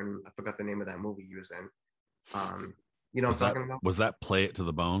character, and I forgot the name of that movie he was in. What I'm talking about? Was that Play It to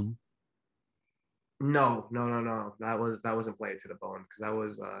the Bone? No. That wasn't Play It to the Bone, because that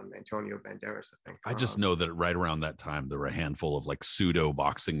was Antonio Banderas, I think. I just know that right around that time there were a handful of like pseudo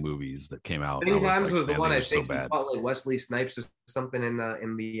boxing movies that came out. Ving Rhames was the one I think so fought like Wesley Snipes or something in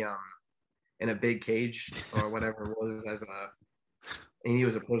a big cage or whatever it was and he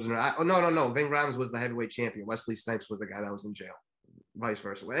was a prisoner. No. Ving Rhames was the heavyweight champion. Wesley Snipes was the guy that was in jail. Vice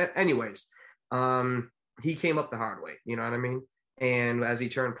versa. Anyways, he came up the hard way. You know what I mean? And as he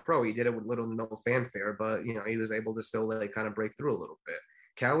turned pro, he did it with little to no fanfare, but he was able to still like kind of break through a little bit.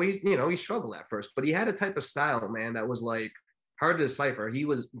 Qawi, he struggled at first, but he had a type of style, man, that was like hard to decipher. He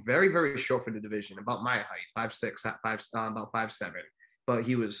was very, very short for the division, about my height, 5'6", about 5'7", but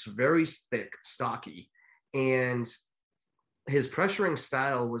he was very thick, stocky, and his pressuring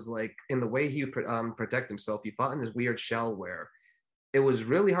style was like in the way he would protect himself. He fought in this weird shell where it was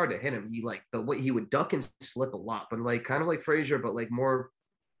really hard to hit him. He like the way he would duck and slip a lot, but like kind of like Frazier, but like more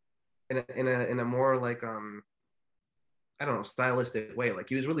in a more like I don't know, stylistic way. Like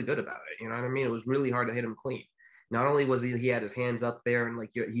he was really good about it. You know what I mean? It was really hard to hit him clean. Not only was he had his hands up there and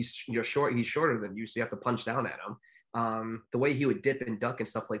like he's shorter than you, so you have to punch down at him. The way he would dip and duck and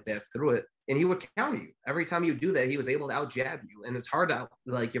stuff like that through it, and he would counter you every time you do that. He was able to out jab you, and it's hard to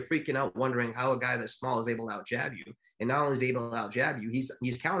like you're freaking out wondering how a guy that's small is able to out jab you. And not only is he able to out jab you, he's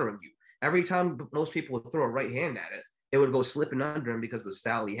countering you every time. Most people would throw a right hand at it, it would go slipping under him because of the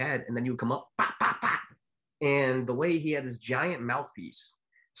style he had, and then you would come up, pop, pop, pop. And the way he had this giant mouthpiece,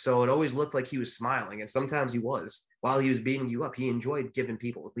 so it always looked like he was smiling, and sometimes he was while he was beating you up. He enjoyed giving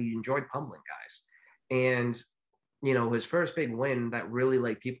people, he enjoyed pummeling guys, and his first big win that really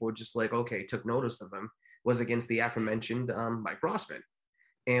like people were just like, okay, took notice of him was against the aforementioned Mike Rossman.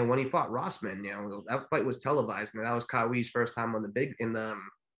 And when he fought Rossman, that fight was televised, and that was Kawhi's first time on the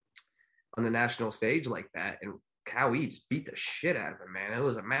national stage like that. And Kawhi just beat the shit out of him, man. It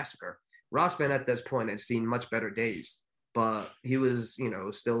was a massacre. Rossman at this point had seen much better days, but he was,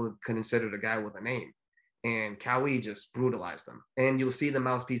 still considered a guy with a name. And Kawhi just brutalized him. And you'll see the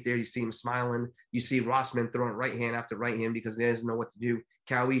mouthpiece there. You see him smiling. You see Rossman throwing right hand after right hand because he doesn't know what to do.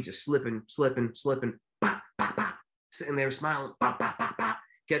 Kawhi just slipping, bah, bah, bah, sitting there smiling, bah, bah, bah, bah,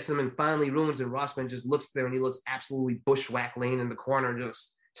 gets him and finally ruins. And Rossman just looks there and he looks absolutely bushwhack laying in the corner,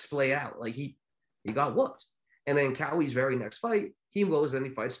 just splay out. Like he got whooped. And then Kawhi's very next fight, he goes and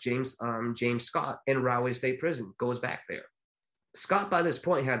he fights James Scott in Rahway State Prison, goes back there. Scott, by this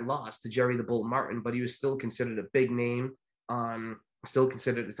point, had lost to Jerry the Bull Martin, but he was still considered a big name, still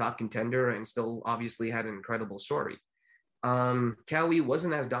considered a top contender, and still obviously had an incredible story. Kawhi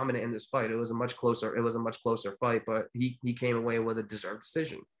wasn't as dominant in this fight. It was a much closer fight, but he came away with a deserved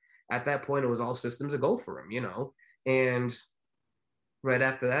decision. At that point, it was all systems a go for him, And right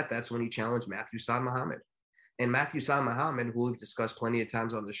after that, that's when he challenged Matthew Saad Muhammad. And Matthew Saad Muhammad, who we've discussed plenty of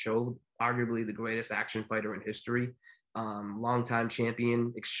times on the show, arguably the greatest action fighter in history, longtime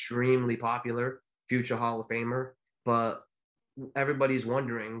champion, extremely popular, future Hall of Famer. But everybody's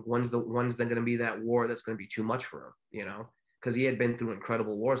wondering when's going to be that war that's going to be too much for him, because he had been through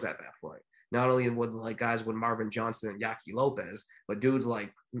incredible wars at that point. Not only with guys with Marvin Johnson and Yaki Lopez, but dudes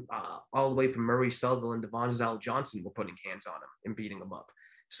like all the way from Murray Sutherland to Devonzel Johnson were putting hands on him and beating him up.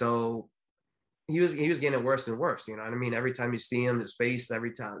 So he was getting worse and worse. You know what I mean? Every time you see him, his face,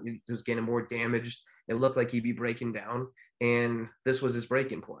 every time he was getting more damaged. It looked like he'd be breaking down, and this was his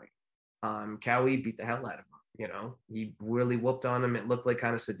breaking point. Kawhi beat the hell out of him. He really whooped on him. It looked like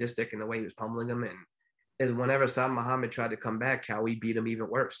kind of sadistic in the way he was pummeling him. And as whenever Saad Muhammad tried to come back, Kawhi beat him even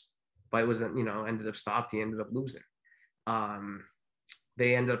worse. But it wasn't, ended up stopped. He ended up losing.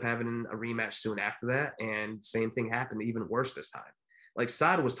 They ended up having a rematch soon after that, and same thing happened, even worse this time. Like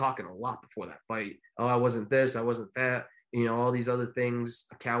Saad was talking a lot before that fight. Oh, I wasn't this, I wasn't that. All these other things.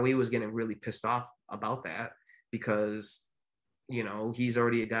 Kawhi was getting really pissed off about that because, he's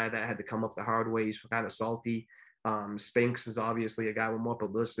already a guy that had to come up the hard way. He's kind of salty. Spinks is obviously a guy with more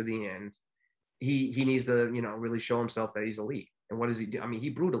publicity, and he needs to, really show himself that he's elite. And what does he do? I mean, he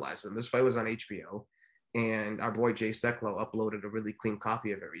brutalized him. This fight was on HBO, and our boy Jay Seklo uploaded a really clean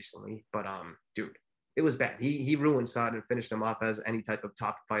copy of it recently. But dude, it was bad. He ruined Saad and finished him off as any type of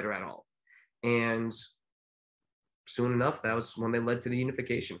top fighter at all. And soon enough, that was when they led to the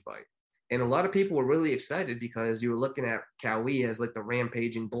unification fight. And a lot of people were really excited because you were looking at Kawhi as like the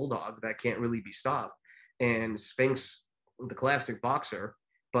rampaging bulldog that can't really be stopped. And Spinks, the classic boxer,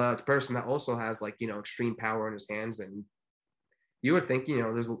 but the person that also has extreme power in his hands. And you were thinking,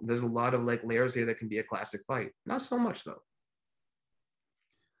 there's a lot of layers here that can be a classic fight. Not so much though.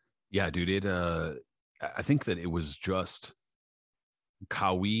 Yeah, dude. I think that it was just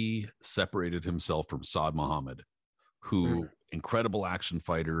Kawhi separated himself from Saad Muhammad, who incredible action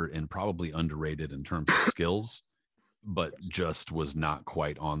fighter and probably underrated in terms of skills, but just was not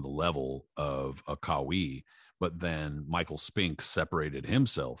quite on the level of a Kawhi. But then Michael Spink separated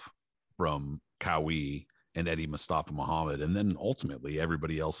himself from Kawhi and Eddie Mustafa Muhammad, and then ultimately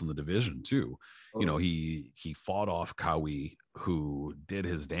everybody else in the division too. He fought off Kawhi, who did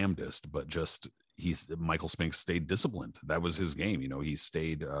his damnedest, but just Michael Spink stayed disciplined. That was his game. He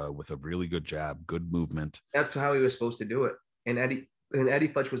stayed with a really good jab, good movement. That's how he was supposed to do it. And Eddie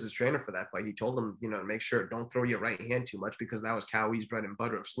Fletch was his trainer for that fight. He told him, to make sure don't throw your right hand too much because that was Kawhi's bread and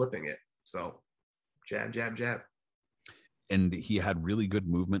butter of slipping it. So jab, jab, jab. And he had really good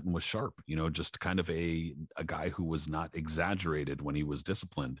movement and was sharp, just kind of a guy who was not exaggerated when he was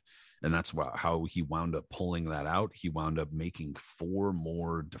disciplined. And that's how he wound up pulling that out. He wound up making 4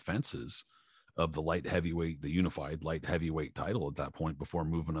 more defenses of the the unified light heavyweight title at that point before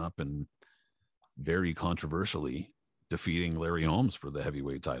moving up and very controversially defeating Larry Holmes for the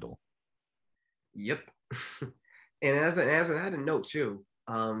heavyweight title. Yep. And as an added note too,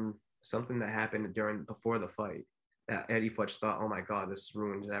 something that happened before the fight that Eddie Fletch thought, oh my God, this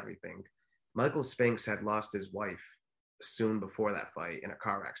ruins everything. Michael Spinks had lost his wife soon before that fight in a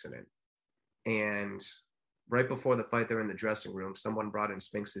car accident. And right before the fight, they're in the dressing room. Someone brought in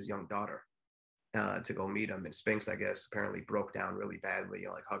Spinks' young daughter to go meet him. And Spinks, I guess, apparently broke down really badly,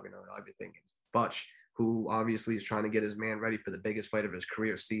 hugging her and everything. And Butch, who obviously is trying to get his man ready for the biggest fight of his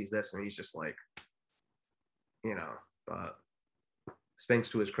career, sees this and he's just like, but Spinks,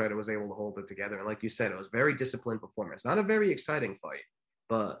 to his credit, was able to hold it together. And like you said, it was very disciplined performance. Not a very exciting fight,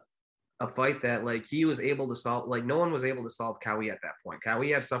 but a fight that he was able to solve. No one was able to solve Kawhi at that point.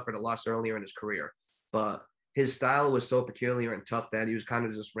 Kawhi had suffered a loss earlier in his career, but his style was so peculiar and tough that he was kind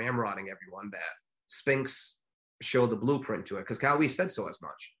of just ramrodding everyone that Spinks showed the blueprint to it, because Cowie said so as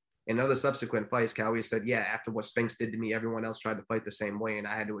much. In other subsequent fights, Cowie said, yeah, after what Spinks did to me, everyone else tried to fight the same way, and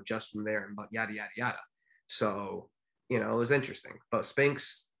I had to adjust from there, and yada, yada, yada. So, it was interesting. But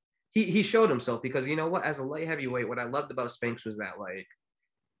Spinks, he showed himself, because you know what? As a light heavyweight, what I loved about Spinks was that, like,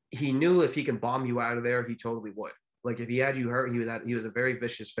 he knew if he can bomb you out of there, he totally would. Like, if he had you hurt, he was a very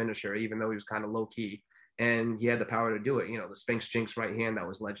vicious finisher, even though he was kind of low key, and he had the power to do it. The Spinks Jinx right hand, that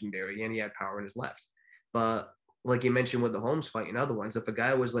was legendary, and he had power in his left. But like you mentioned with the Holmes fight and other ones, if a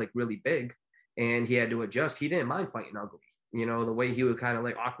guy was like really big and he had to adjust, he didn't mind fighting ugly. The way he would kind of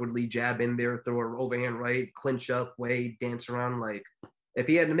like awkwardly jab in there, throw an overhand right, clinch up, way, dance around. Like, if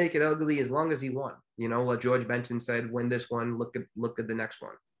he had to make it ugly, as long as he won, what George Benton said, win this one, look at the next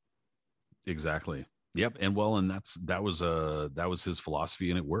one. Exactly. Yep. And that was his philosophy,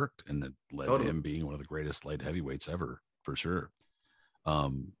 and it worked, and it led to him being one of the greatest light heavyweights ever, for sure.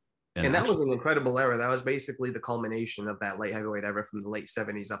 And that was an incredible era. That was basically the culmination of that light heavyweight era from the late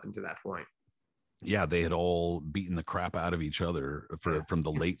 70s up into that point. Yeah, they had all beaten the crap out of each other from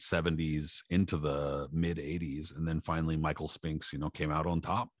the late 70s into the mid 80s, and then finally Michael Spinks, came out on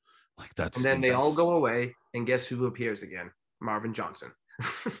top. Like and then they all go away, and guess who appears again? Marvin Johnson.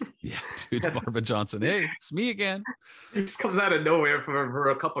 Yeah, dude, Marvin Johnson. Hey, it's me again. He just comes out of nowhere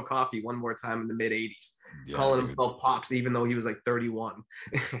for a cup of coffee one more time in the mid 80s, calling himself Pops, even though he was like 31.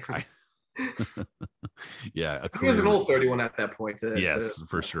 Yeah, he was an old 31 at that point.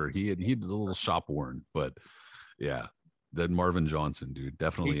 For sure. He had a little shop worn, but yeah, then Marvin Johnson, dude,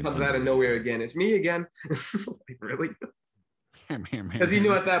 definitely. He comes out of nowhere again. It's me again. Like, really? Because he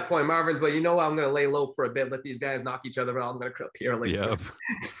knew at that point, Marvin's like, I'm going to lay low for a bit, let these guys knock each other out. I'm going to appear like,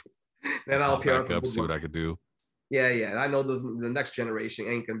 then I'll appear up, see what I could do. Yeah. I know the next generation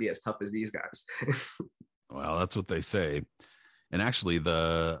ain't going to be as tough as these guys. Well, that's what they say. And actually,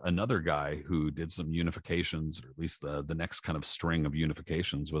 another guy who did some unifications, or at least the next kind of string of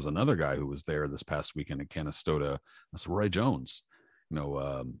unifications, was another guy who was there this past weekend in Canastota. That's Roy Jones.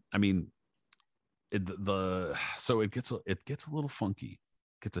 I mean, so it gets a little funky.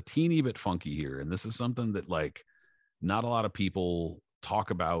 It gets a teeny bit funky here, and this is something that like not a lot of people talk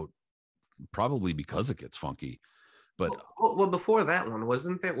about, probably because it gets funky. But well, before that one,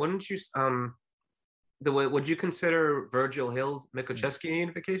 wouldn't you would you consider Virgil Hill Mikucheski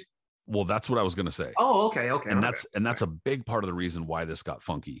unification? Well, that's what I was going to say. Oh, okay. And that's a big part of the reason why this got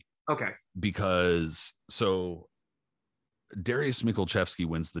funky. Okay. Because Darius Mikucheski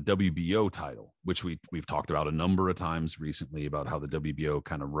wins the WBO title, which we've talked about a number of times recently, about how the WBO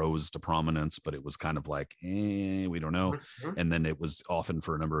kind of rose to prominence, but it was kind of like, we don't know. Mm-hmm. And then it was often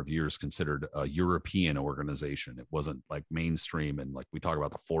for a number of years considered a European organization. It wasn't like mainstream. And like we talk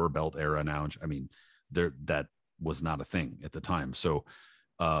about the 4-belt era now. I mean, that was not a thing at the time. So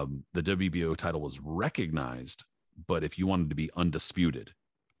the WBO title was recognized, but if you wanted to be undisputed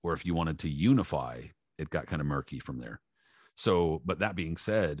or if you wanted to unify, it got kind of murky from there. So, but that being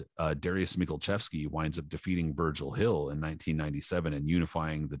said, Darius Mikucheski winds up defeating Virgil Hill in 1997 and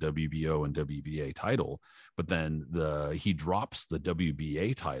unifying the WBO and WBA title. But then he drops the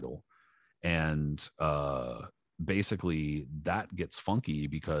WBA title, and basically that gets funky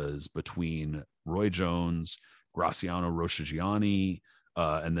because between Roy Jones, Graziano Roscigiani,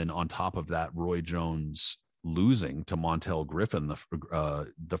 and then on top of that, Roy Jones losing to Montel Griffin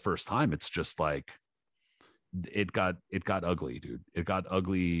the first time, it's just like it got ugly, dude. It got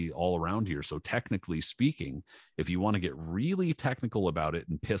ugly all around here. So technically speaking, if you want to get really technical about it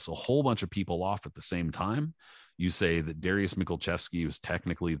and piss a whole bunch of people off at the same time, you say that Darius Mikucheski was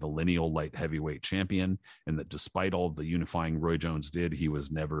technically the lineal light heavyweight champion, and that despite all the unifying Roy Jones did, he was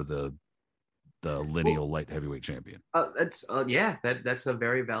never the lineal light heavyweight champion. That's a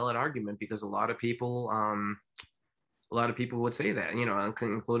very valid argument, because a lot of people would say that,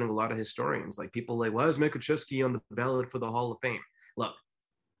 including a lot of historians. Like, people like, why is Mikucheski on the ballot for the Hall of Fame? Look,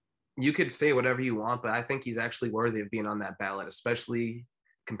 you could say whatever you want, but I think he's actually worthy of being on that ballot, especially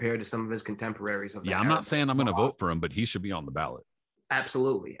compared to some of his contemporaries. I'm not saying I'm going to vote for him, but he should be on the ballot.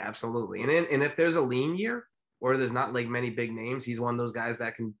 Absolutely. And if there's a lean year or there's not like many big names, he's one of those guys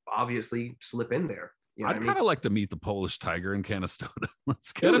that can obviously slip in there. I'd kind of like to meet the Polish Tiger in Canastota.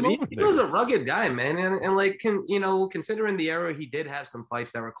 Let's get him over there. He was a rugged guy, man. And like, considering the era, he did have some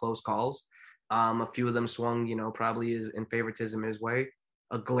fights that were close calls. A few of them swung, probably in favoritism his way.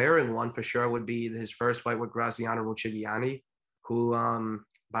 A glaring one for sure would be his first fight with Graziano Roscigiani, who,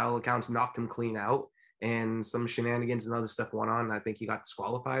 by all accounts, knocked him clean out. And some shenanigans and other stuff went on. And I think he got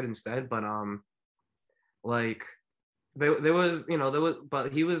disqualified instead. But, there was,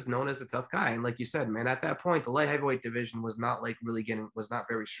 but he was known as a tough guy. And like you said, man, at that point, the light heavyweight division was not was not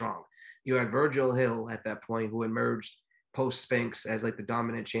very strong. You had Virgil Hill at that point, who emerged post Spinks as like the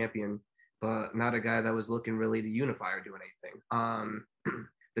dominant champion, but not a guy that was looking really to unify or do anything.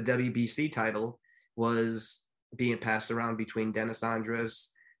 The WBC title was being passed around between Dennis Andres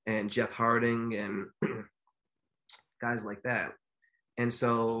and Jeff Harding and guys like that. And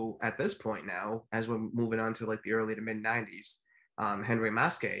so at this point now, as we're moving on to like the early to mid 90s, Henry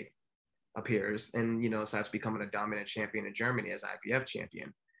Maske appears and, starts becoming a dominant champion in Germany as IBF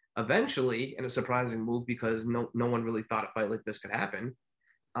champion. Eventually, in a surprising move because no one really thought a fight like this could happen,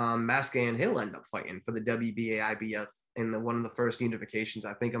 Maske and Hill end up fighting for the WBA IBF in one of the first unifications.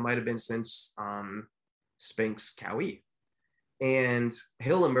 I think it might have been since Spinks Cowie. And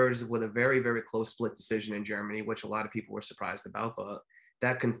Hill emerged with a very, very close split decision in Germany, which a lot of people were surprised about. But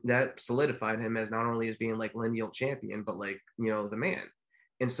that solidified him as not only as being like lineal champion, but like, the man.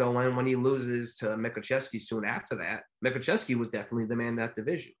 And so when he loses to Mikuchevsky soon after that, Mikuchevsky was definitely the man in that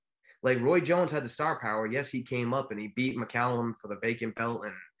division. Like Roy Jones had the star power. Yes, he came up and he beat McCallum for the vacant belt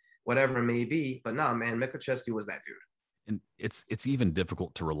and whatever it may be. But nah, man, Mikuchevsky was that dude. And it's even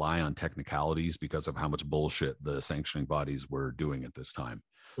difficult to rely on technicalities because of how much bullshit the sanctioning bodies were doing at this time.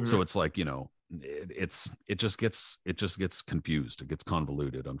 Mm-hmm. So it's like, it just gets confused. It gets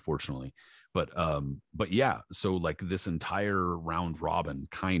convoluted, unfortunately. But yeah, so like this entire round robin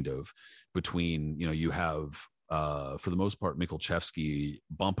kind of between, you have for the most part, Mikuchevsky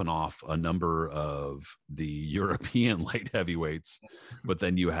bumping off a number of the European light heavyweights, but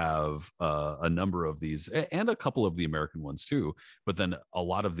then you have a number of these and a couple of the American ones too. But then a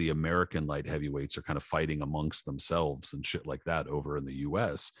lot of the American light heavyweights are kind of fighting amongst themselves and shit like that over in the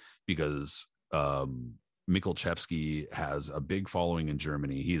US because Mikuchevsky has a big following in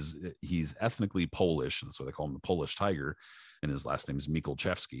Germany. He's ethnically Polish, and so they call him the Polish Tiger. And his last name is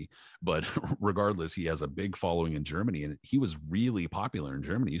Mikuchevsky. But regardless, he has a big following in Germany, and he was really popular in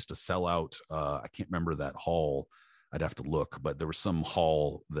Germany. He used to sell out. I can't remember that hall. I'd have to look, but there was some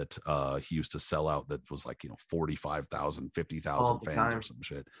hall that he used to sell out that was like 45,000, 50,000 fans or some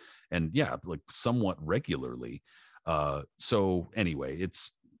shit, and yeah, like somewhat regularly. So anyway,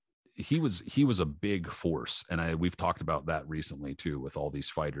 he was a big force, and we've talked about that recently too with all these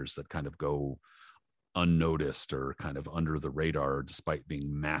fighters that kind of go unnoticed or kind of under the radar despite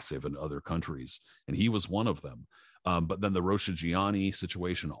being massive in other countries, and he was one of them. But then the Roshagiani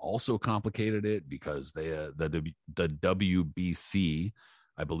situation also complicated it because the WBC,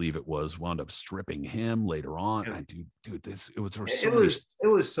 I believe it was, wound up stripping him later on. Yeah. It was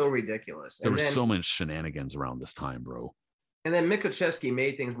so ridiculous. There was so much shenanigans around this time, bro. And then Mikuchevsky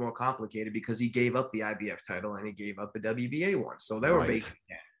made things more complicated because he gave up the IBF title and he gave up the WBA one. So they were basically.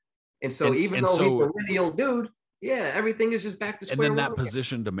 And so even though he's a really old dude, yeah, everything is just back to square one. And then that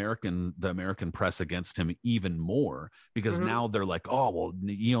positioned the American press against him even more because now they're like, oh, well,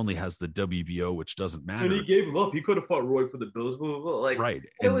 he only has the WBO, which doesn't matter. And he gave him up. He could have fought Roy for the belts. Like, right.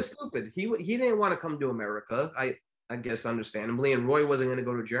 It was stupid. He didn't want to come to America, I guess, understandably. And Roy wasn't going to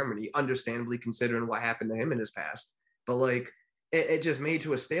go to Germany, understandably, considering what happened to him in his past. But like, it just made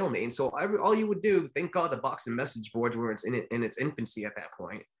to a stalemate. And so all you would do, thank God the boxing message boards were in its infancy at that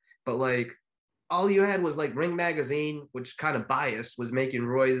point. But like, all you had was like Ring Magazine, which kind of biased, was making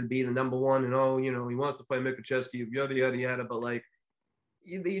Roy be the number one, and he wants to fight Mikuchevsky, yada yada yada. But like,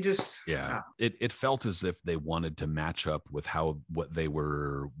 you just it felt as if they wanted to match up with what they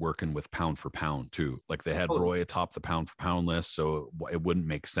were working with pound for pound too. Like they had Roy atop the pound for pound list, so it wouldn't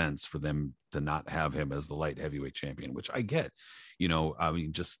make sense for them to not have him as the light heavyweight champion, which I get. I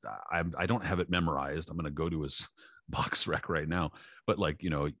mean, just I don't have it memorized. I'm going to go to his box rec right now, but like,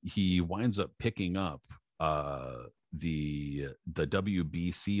 he winds up picking up the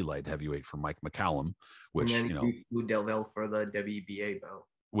WBC light heavyweight for Mike McCallum, which Lou Delville for the WBA belt,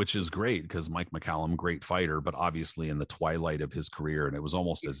 which is great because Mike McCallum, great fighter, but obviously in the twilight of his career, and it was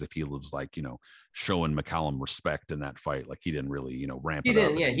almost as if he was like showing McCallum respect in that fight. Like he didn't really ramp it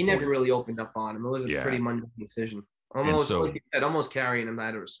up. He never really opened up on him. It was a pretty mundane decision, almost like you said, almost carrying him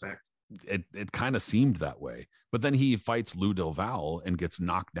out of respect. It kind of seemed that way, but then he fights Lou Delval and gets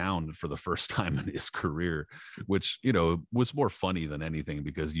knocked down for the first time in his career, which was more funny than anything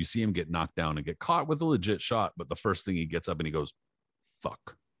because you see him get knocked down and get caught with a legit shot, but the first thing he gets up and he goes,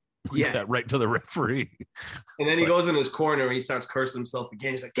 "Fuck." That right to the referee. And then he goes in his corner and he starts cursing himself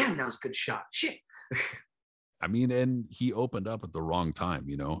again. He's like, "Damn, that was a good shot." Shit. I mean, and he opened up at the wrong time,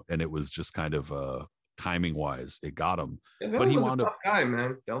 and it was just kind of timing wise, it got him. Delville but he was wound a tough guy,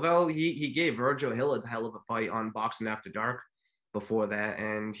 man. Delville, he gave Virgil Hill a hell of a fight on Boxing After Dark before that,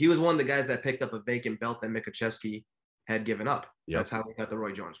 and he was one of the guys that picked up a vacant belt that Mikuchevsky had given up. Yep. That's how he got the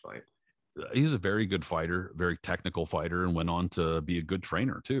Roy Jones fight. He's a very good fighter, very technical fighter, and went on to be a good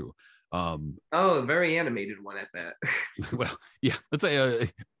trainer too. A very animated one at that. Well, yeah, let's say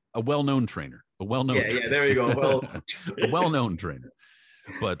a well-known trainer, Yeah, there you go. Well, a well-known trainer.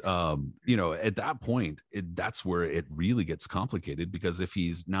 But at that point, that's where it really gets complicated, because if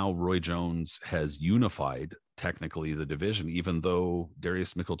he's now, Roy Jones has unified technically the division, even though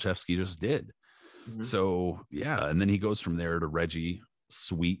Darius Michalczewski just did. Mm-hmm. So yeah, and then he goes from there to Reggie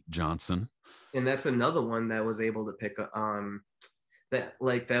Sweet Johnson, and that's another one that was able to pick up. That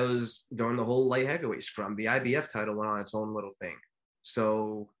was during the whole light heavyweight scrum. The IBF title went on its own little thing.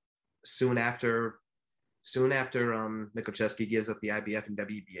 So soon after Michalczewski gives up the IBF and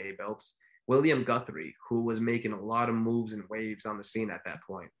WBA belts, William Guthrie, who was making a lot of moves and waves on the scene at that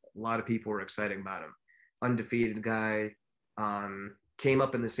point, a lot of people were excited about him. Undefeated guy, came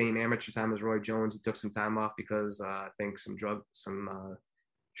up in the same amateur time as Roy Jones. He took some time off because I think some drug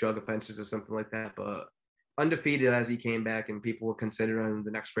offenses or something like that, but undefeated as he came back, and people were considering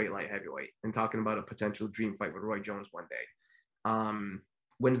the next great light heavyweight and talking about a potential dream fight with Roy Jones one day.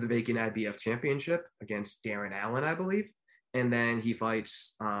 Wins the vacant IBF championship against Darren Allen, I believe. And then he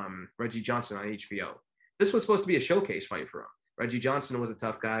fights Reggie Johnson on HBO. This was supposed to be a showcase fight for him. Reggie Johnson was a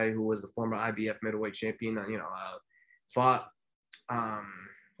tough guy who was the former IBF middleweight champion, fought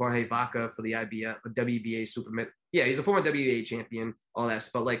Jorge Vaca for the IBF, WBA super mid. Yeah, he's a former WBA champion, all that,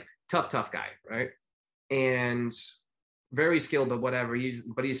 but like tough guy, right? And very skilled, but whatever. He's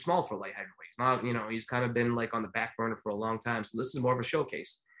small for light heavyweight. He's not, he's kind of been like on the back burner for a long time. So this is more of a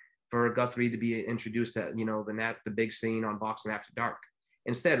showcase for Guthrie to be introduced to, the big scene on Boxing After Dark.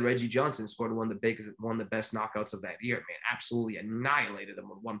 Instead, Reggie Johnson scored one of the best knockouts of that year, man. Absolutely annihilated him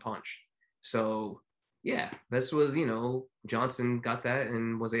with one punch. So yeah, this was, Johnson got that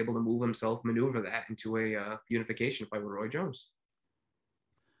and was able to maneuver that into a unification fight with Roy Jones.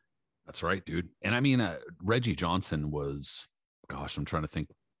 That's right, dude. And I mean, Reggie Johnson was, gosh, I'm trying to think,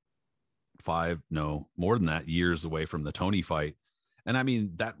 more than that, years away from the Tony fight. And I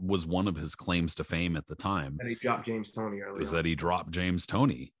mean, that was one of his claims to fame at the time. That he dropped James Toney earlier. Was that he dropped James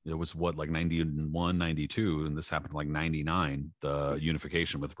Toney. It was like 91, 92, and this happened like 99, the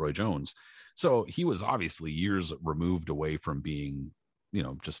unification with Roy Jones. So he was obviously years removed away from being,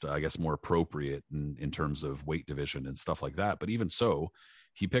 just, I guess, more appropriate in terms of weight division and stuff like that. But even so,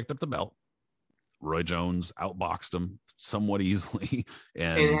 he picked up the belt. Roy Jones outboxed him somewhat easily,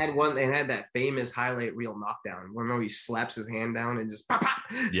 and had that famous highlight reel knockdown. Remember, he slaps his hand down and just pop, pop.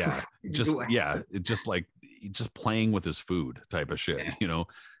 Yeah, just playing with his food type of shit,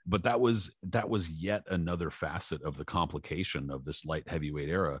 But that was yet another facet of the complication of this light heavyweight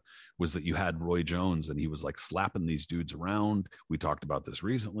era, was that you had Roy Jones and he was like slapping these dudes around. We talked about this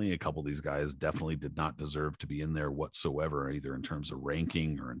recently. A couple of these guys definitely did not deserve to be in there whatsoever, either in terms of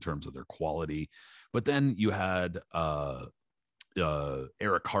ranking or in terms of their quality. But then you had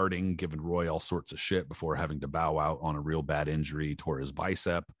Eric Harding giving Roy all sorts of shit before having to bow out on a real bad injury, tore his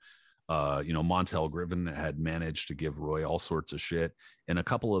bicep. Montel Griffin had managed to give Roy all sorts of shit. And a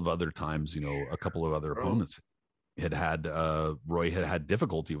couple of other times, a couple of other opponents Roy had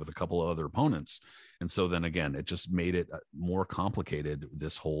difficulty with a couple of other opponents. And so then again, it just made it more complicated,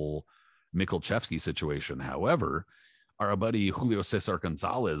 this whole Michalczewski situation. However, our buddy Julio Cesar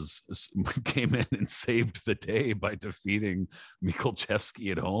Gonzalez came in and saved the day by defeating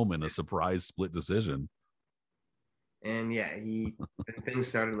Michalczewski at home in a surprise split decision. And yeah, things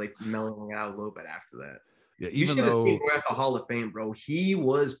started like mellowing out a little bit after that. Yeah, you should have seen him at the Hall of Fame, bro. He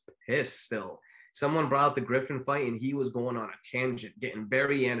was pissed still. Someone brought up the Griffin fight, and he was going on a tangent, getting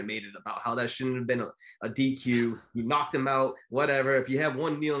very animated about how that shouldn't have been a DQ. You knocked him out, whatever. If you have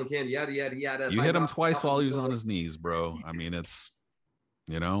one meal in can, yada yada yada. You hit him twice while he was on his knees, bro. I mean, it's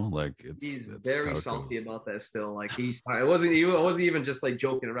he's very salty about that still. Like he wasn't even just like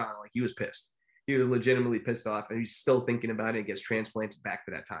joking around. Like he was pissed. He was legitimately pissed off, and he's still thinking about it and gets transplanted back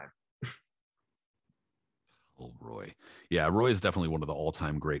to that time. Old Roy. Yeah, Roy is definitely one of the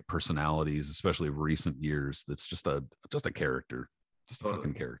all-time great personalities, especially of recent years. That's just a character, just a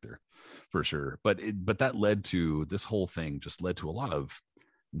fucking character for sure. But that led to, this whole thing just led to a lot of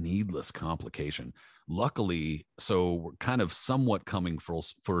needless complication. Luckily, so we're kind of somewhat coming full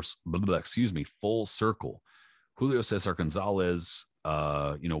circle. Julio Cesar Gonzalez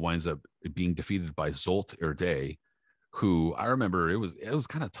winds up being defeated by Zolt Erde, who I remember it was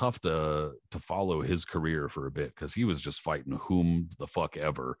kind of tough to follow his career for a bit, because he was just fighting whom the fuck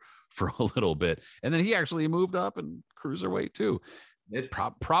ever for a little bit. And then he actually moved up in cruiserweight too.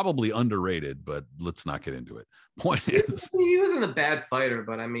 Probably underrated, but let's not get into it. Point is, he wasn't a bad fighter,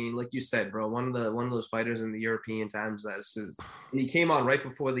 but I mean, like you said, bro, one of those fighters in the European times and he came on right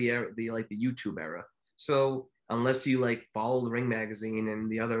before the YouTube era. So unless you like follow the Ring magazine and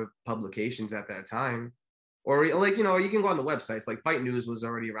the other publications at that time, or like you can go on the websites. Like Fight News was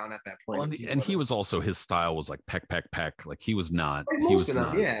already around at that point. Well, and he was also, his style was like peck peck peck. Like he was not. Like he was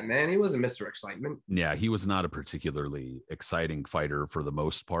not. Yeah, man, he wasn't Mr. Excitement. Yeah, he was not a particularly exciting fighter for the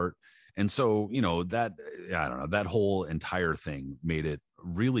most part. And so, that, I don't know, that whole entire thing made it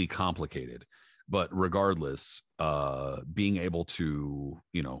really complicated. But regardless, being able to,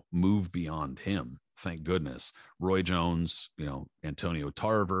 move beyond him, thank goodness. Roy Jones, Antonio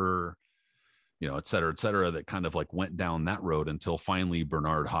Tarver, et cetera, that kind of like went down that road until finally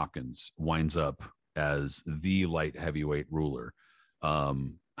Bernard Hopkins winds up as the light heavyweight ruler. I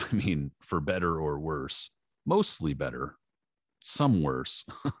mean, for better or worse, mostly better, some worse.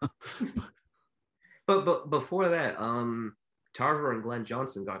 but before that, Tarver and Glenn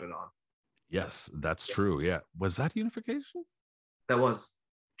Johnson got it on. Yes, that's true. Yeah. Was that Unification? That was.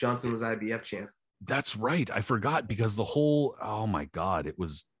 Johnson was IBF champ. That's right. I forgot because the whole, oh my God, it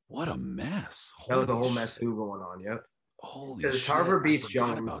was, what a mess. That was a whole mess too going on. Yep. Holy shit. Tarver beats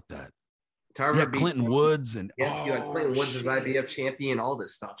Jones. About that. Tarver beat Clinton Woods and you had Clinton Woods as IBF champion, all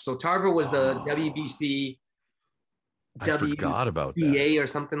this stuff. So Tarver was the WBC, I forgot about that. or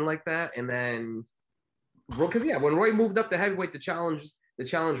something like that. And then, because when Roy moved up to heavyweight to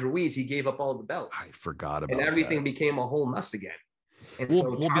challenge Ruiz, he gave up all the belts. I forgot about and everything became a whole mess again. And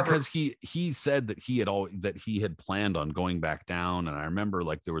well, because he said that he had planned on going back down, and I remember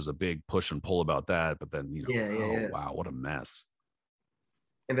like there was a big push and pull about that, but then wow, what a mess.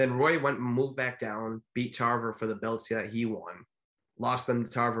 And then Roy went and moved back down, beat Tarver for the belts that he won, lost them to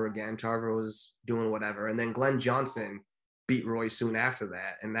Tarver again. Tarver was doing whatever, and then Glenn Johnson beat Roy soon after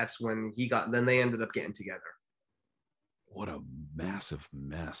that, and that's when then they ended up getting together. What a massive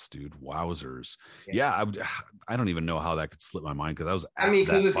mess, dude. Wowzers. Yeah, I don't even know how that could slip my mind because I was at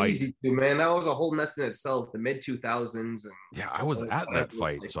because it's easy to, man. That was a whole mess in itself, the mid-2000s. And yeah, I was at that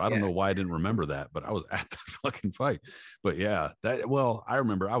fight, so I don't know why I didn't remember that, but I was at that fucking fight. But yeah, I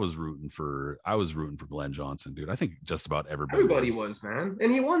remember I was rooting for Glenn Johnson, dude. I think just about everybody was, man.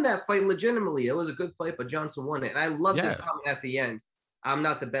 And he won that fight legitimately. It was a good fight, but Johnson won it. And I love this comment at the end. I'm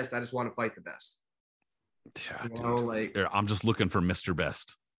not the best. I just want to fight the best. Yeah, I'm just looking for Mr.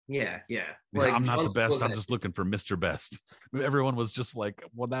 Best. Yeah. Like, I'm not the best. I'm just looking for Mr. Best. Everyone was just like,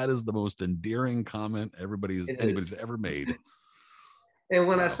 well, that is the most endearing comment anybody's ever made. And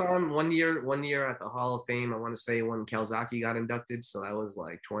when I saw him one year at the Hall of Fame, I want to say when Calzaghe got inducted, so that was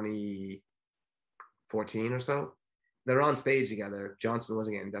like 2014 or so. They're on stage together. Johnson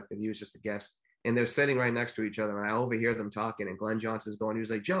wasn't getting inducted; he was just a guest. And they're sitting right next to each other, and I overhear them talking. And Glenn Johnson's going. He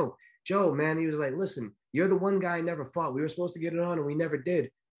was like, Joe, man. He was like, listen, you're the one guy I never fought. We were supposed to get it on, and we never did.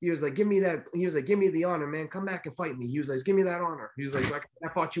 He was like, give me that. He was like, give me the honor, man. Come back and fight me. He was like, give me that honor. He was like, I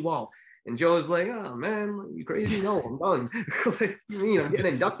fought you all. And Joe's like, oh man, you crazy? No, I'm done. Like, I'm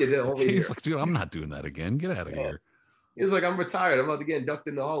getting inducted over here. He's like, dude, I'm not doing that again. Get out of here. He was like, I'm retired. I'm about to get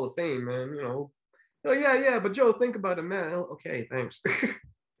inducted in the Hall of Fame, man. Oh yeah, but Joe, think about it, man. Oh, okay, thanks.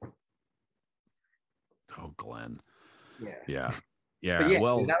 Oh, Glenn. Yeah.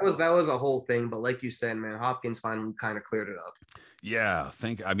 Well, that was a whole thing, but like you said, man, Hopkins finally kind of cleared it up. Yeah,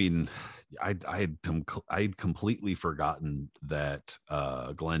 I'd completely forgotten that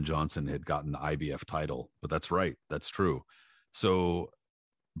Glenn Johnson had gotten the IBF title, but that's right, that's true. So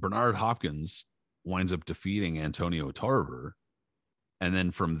Bernard Hopkins winds up defeating Antonio Tarver, and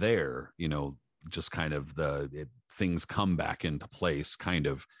then from there, just kind of things come back into place, kind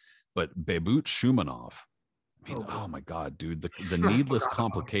of. But Bebut Shumanov, I mean, oh my God, dude, the needless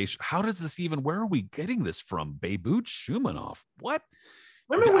complication. How does this where are we getting this from? Bebut Shumanov. What?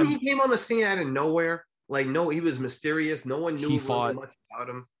 Remember when he came on the scene out of nowhere? Like, no, he was mysterious. No one knew really much about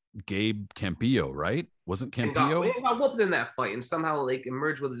him. Gabe Campillo, right? Wasn't Campillo? He got whooped in that fight and somehow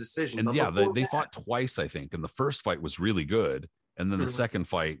emerged with a decision. And they fought twice, I think. And the first fight was really good. And then the second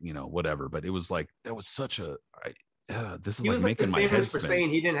fight, whatever. But it was like, that was such a... this is like making my head spin. For saying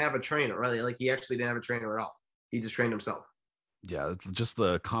he didn't have a trainer, really. Like, he actually didn't have a trainer at all. He just trained himself. Yeah, just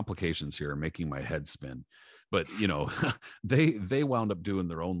the complications here are making my head spin. But they wound up doing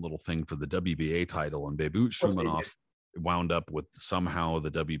their own little thing for the WBA title, and Bebut Shumanov wound up with somehow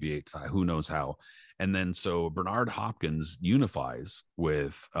the WBA title, who knows how. And then so Bernard Hopkins unifies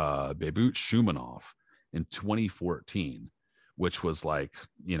with Bebut Shumanov in 2014. Which was like,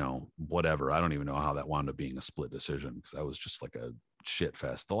 whatever. I don't even know how that wound up being a split decision, because that was just like a shit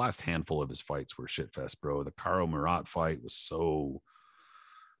fest. The last handful of his fights were shit fest, bro. The Caro Murat fight was so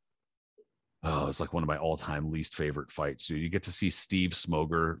Oh, it's like one of my all-time least favorite fights. You get to see Steve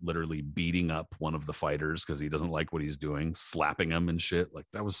Smoger literally beating up one of the fighters because he doesn't like what he's doing, slapping him and shit. Like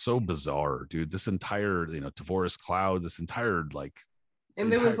that was so bizarre, dude. This entire, Tavoris Cloud, this entire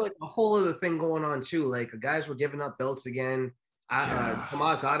And there was like a whole other thing going on too. Like the guys were giving up belts again.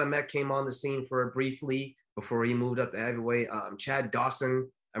 Tomas Adamek came on the scene for a briefly before he moved up to heavyweight. Chad Dawson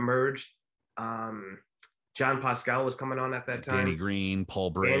emerged. John Pascal was coming on at that time. Danny Green, Paul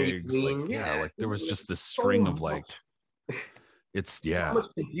Briggs, Green, like there was just this string of it's so much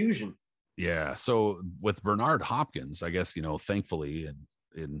confusion. Yeah. So with Bernard Hopkins, I guess thankfully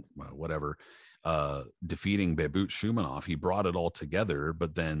in whatever, defeating Bebut Shumanov, he brought it all together.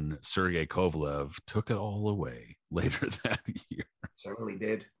 But then Sergey Kovalev took it all away later that year. Certainly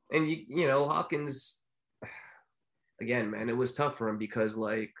did, and Hopkins. Again, man, it was tough for him because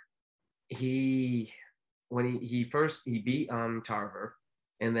when he beat Tarver,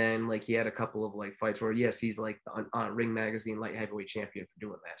 and then he had a couple of fights where yes, he's on Ring Magazine light heavyweight champion for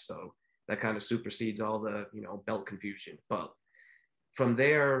doing that, so that kind of supersedes all the belt confusion. But from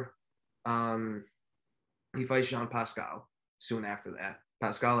there, he fights Jean Pascal soon after that.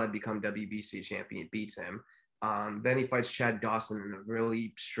 Pascal had become WBC champion, beats him. Then he fights Chad Dawson in a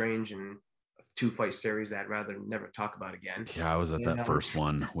really strange and 2-fight series that I'd rather never talk about again. Yeah, I was at that first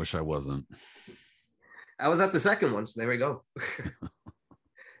one. Wish I wasn't. I was at the second one, so there we go.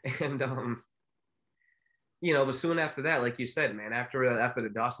 And but soon after that, like you said, man, after the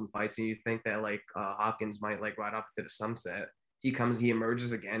Dawson fights, and you think that Hopkins might ride off to the sunset, he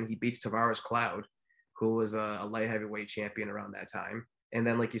emerges again. He beats Tavares Cloud, who was a light heavyweight champion around that time, and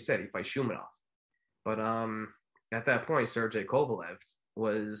then like you said, he fights Shumanov. But at that point, Sergey Kovalev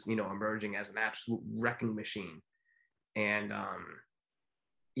was emerging as an absolute wrecking machine, and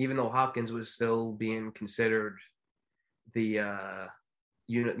even though Hopkins was still being considered the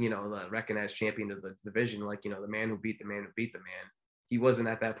the recognized champion of the division, the man who beat the man, he wasn't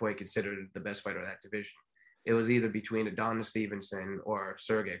at that point considered the best fighter of that division. It was either between Adonis Stevenson or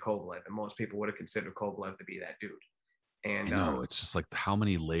Sergey Kovalev, and most people would have considered Kovalev to be that dude. And I know, it's just how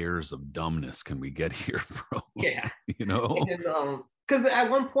many layers of dumbness can we get here, bro? Yeah. Because at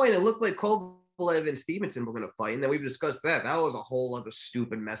one point it looked like Kovalev and Stevenson were going to fight, and then we've discussed that. That was a whole other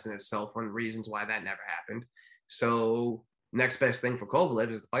stupid mess in itself on reasons why that never happened. So next best thing for Kovalev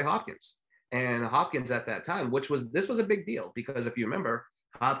is to fight Hopkins. And Hopkins at that time, this was a big deal, because if you remember,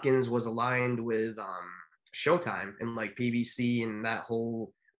 Hopkins was aligned with Showtime and PBC and that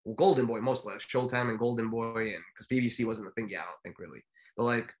whole Golden Boy, mostly Showtime and Golden Boy, and because BBC wasn't a thing yet, I don't think really,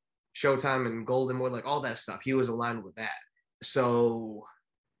 but Showtime and Golden Boy, all that stuff, he was aligned with that. So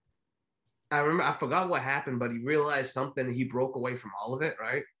I remember, I forgot what happened, but he realized something. He broke away from all of it,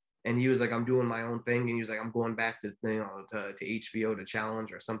 right? And he was like, I'm doing my own thing. And he was like, I'm going back to HBO to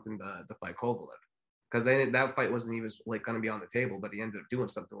challenge or something to fight Kovalev. Because that fight wasn't even going to be on the table, but he ended up doing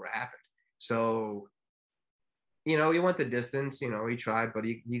something where it happened. So, he went the distance, he tried, but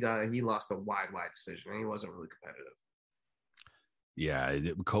he lost a wide decision, and he wasn't really competitive. Yeah,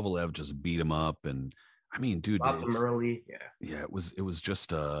 Kovalev just beat him up, and I mean, dude, him early. Yeah, it was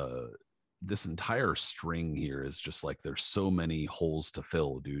just this entire string here is just there's so many holes to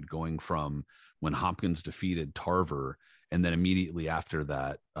fill, dude, going from when Hopkins defeated Tarver, and then immediately after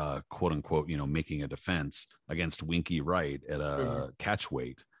that, quote unquote, making a defense against Winky Wright at a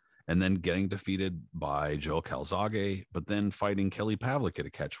catchweight, and then getting defeated by Joe Calzaghe, but then fighting Kelly Pavlik at a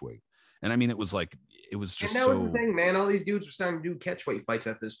catchweight. And I mean, it was just, and that was the thing, man. All these dudes were starting to do catchweight fights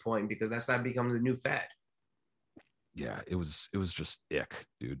at this point, because that's not becoming the new fad. Yeah, it was just ick,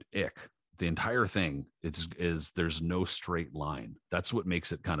 dude. Ick. The entire thing is there's no straight line. That's what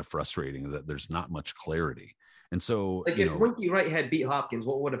makes it kind of frustrating, is that there's not much clarity. And so, if Winky Wright had beat Hopkins,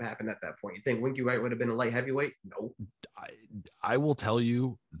 what would have happened at that point? You think Winky Wright would have been a light heavyweight? No. I will tell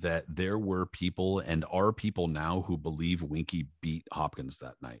you that there were people, and are people now, who believe Winky beat Hopkins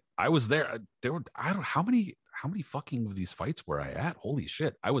that night. I was there. There were, I don't know how many fucking of these fights were I at? Holy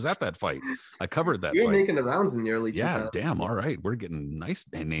shit. I was at that fight. I covered that You're fight. making the rounds in the early 2000s. Yeah, damn. All right. We're getting nice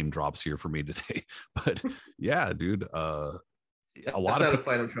name drops here for me today. But yeah, dude, a lot of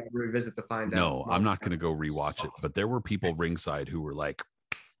fight I'm trying to revisit to find out. No, I'm not going to go rewatch it. But there were people ringside who were like,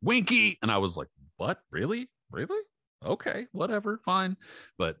 Winky, and I was like, what? Really? Okay, whatever, fine.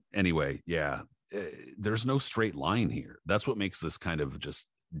 But anyway, yeah, there's no straight line here. That's what makes this kind of just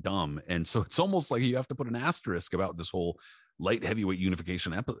dumb. And so it's almost like you have to put an asterisk about this whole light heavyweight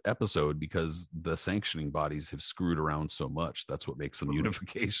unification episode because the sanctioning bodies have screwed around so much. That's what makes them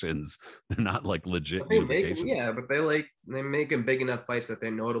unifications. They're not like legit unifications. But they make them big enough fights that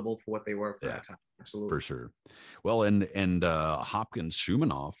they're notable for what they were for that time. Absolutely, for sure. Well, and Hopkins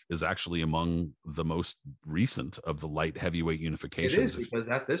Shumanov is actually among the most recent of the light heavyweight unifications. It is, because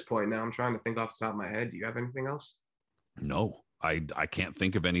at this point now, I'm trying to think off the top of my head. Do you have anything else? No. I can't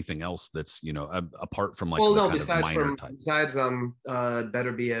think of anything else that's, apart from like besides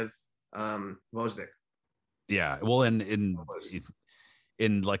Beterbiev, Vozdik. Yeah, well, in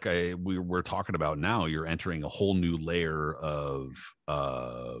like we're talking about now, you're entering a whole new layer of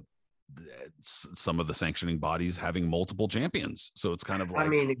some of the sanctioning bodies having multiple champions. So it's kind of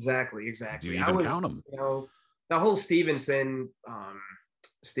like, exactly. Do you even count them? The whole Stevenson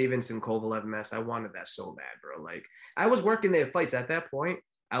Kovalev mess, I wanted that so bad, bro. Like, I was working their fights at that point.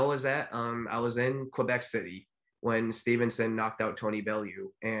 I was in Quebec City when Stevenson knocked out Tony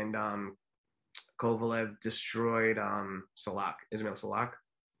Bellew, and Kovalev destroyed Ismail Salak.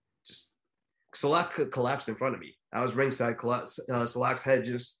 Just Salak collapsed in front of me. I was ringside. Salak's head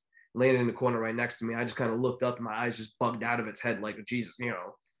just landed in the corner right next to me. I just kind of looked up and my eyes just bugged out of its head like, Jesus,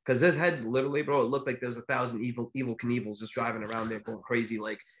 because his head literally, bro, it looked like there was 1,000 evil Knievels just driving around there going crazy.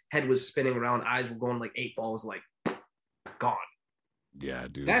 Like, head was spinning around, eyes were going like 8 balls, like gone. Yeah,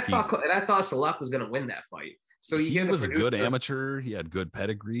 dude. And I thought Salak was gonna win that fight. So he was a good amateur. He had good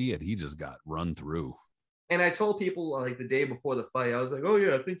pedigree, and he just got run through. And I told people like the day before the fight, I was like, "Oh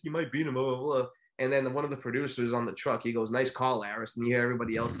yeah, I think you might beat him." Blah, blah, blah. And then one of the producers on the truck, he goes, "Nice call, Aris." And you hear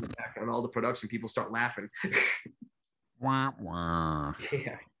everybody else in the back, and all the production people start laughing. Wah, wah.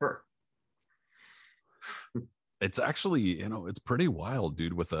 Yeah. It's actually, it's pretty wild,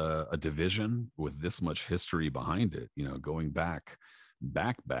 dude, with a division with this much history behind it, going back,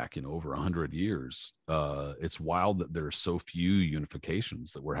 over 100 years. It's wild that there's so few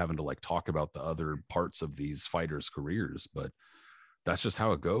unifications that we're having to like talk about the other parts of these fighters' careers, but that's just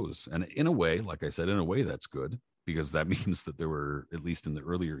how it goes. And in a way, like I said, that's good, because that means that there were, at least in the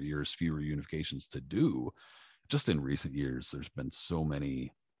earlier years, fewer unifications to do. Just in recent years, there's been so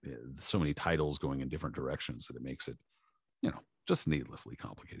many titles going in different directions that it makes it, just needlessly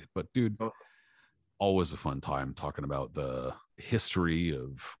complicated. But dude, always a fun time talking about the history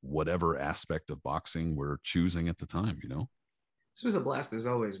of whatever aspect of boxing we're choosing at the time, This was a blast as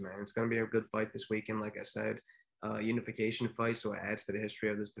always, man. It's going to be a good fight this weekend. Like I said, unification fight. So it adds to the history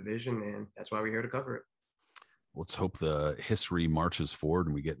of this division, and that's why we're here to cover it. Let's hope the history marches forward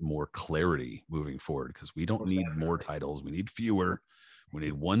and we get more clarity moving forward, because we don't need more titles. We need fewer. We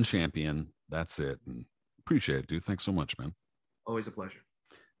need one champion. That's it. And appreciate it, dude. Thanks so much, man. Always a pleasure.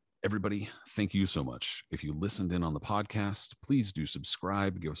 Everybody, thank you so much. If you listened in on the podcast, please do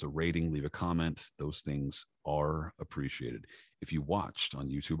subscribe, give us a rating, leave a comment. Those things are appreciated. If you watched on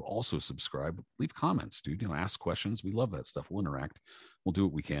YouTube, also subscribe, leave comments, dude. Ask questions. We love that stuff. We'll interact. We'll do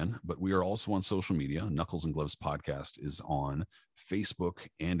what we can. But we are also on social media. Knuckles and Gloves Podcast is on Facebook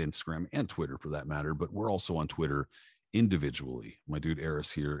and Instagram and Twitter for that matter. But we're also on Twitter individually. My dude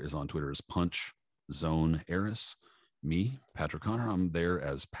Eris here is on Twitter as Punch Zone Eris. Me, Patrick Connor, I'm there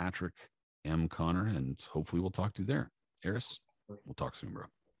as Patrick M. Connor, and hopefully we'll talk to you there. Eris, we'll talk soon, bro.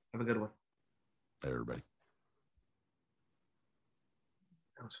 Have a good one. Hey, everybody.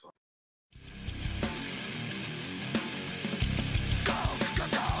 That was fun.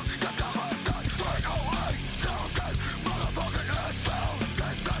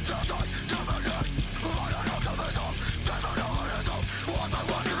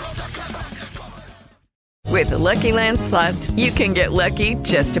 With the Lucky Land Slots, you can get lucky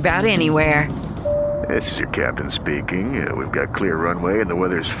just about anywhere. This is your captain speaking. We've got clear runway and the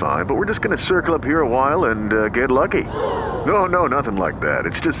weather's fine, but we're just going to circle up here a while and get lucky. No, nothing like that.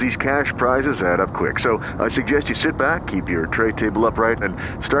 It's just these cash prizes add up quick. So I suggest you sit back, keep your tray table upright, and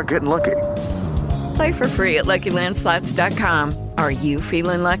start getting lucky. Play for free at LuckyLandSlots.com. Are you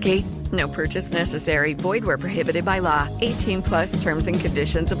feeling lucky? No purchase necessary. Void where prohibited by law. 18+ terms and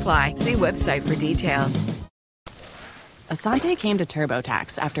conditions apply. See website for details. Asante came to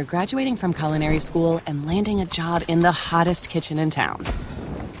TurboTax after graduating from culinary school and landing a job in the hottest kitchen in town.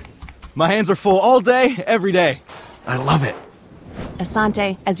 My hands are full all day, every day. I love it.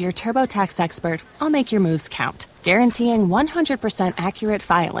 Asante, as your TurboTax expert, I'll make your moves count, guaranteeing 100% accurate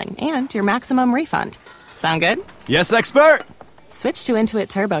filing and your maximum refund. Sound good? Yes, expert! Switch to Intuit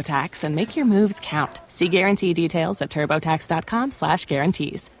TurboTax and make your moves count. See guarantee details at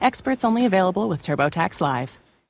TurboTax.com/guarantees. Experts only available with TurboTax Live.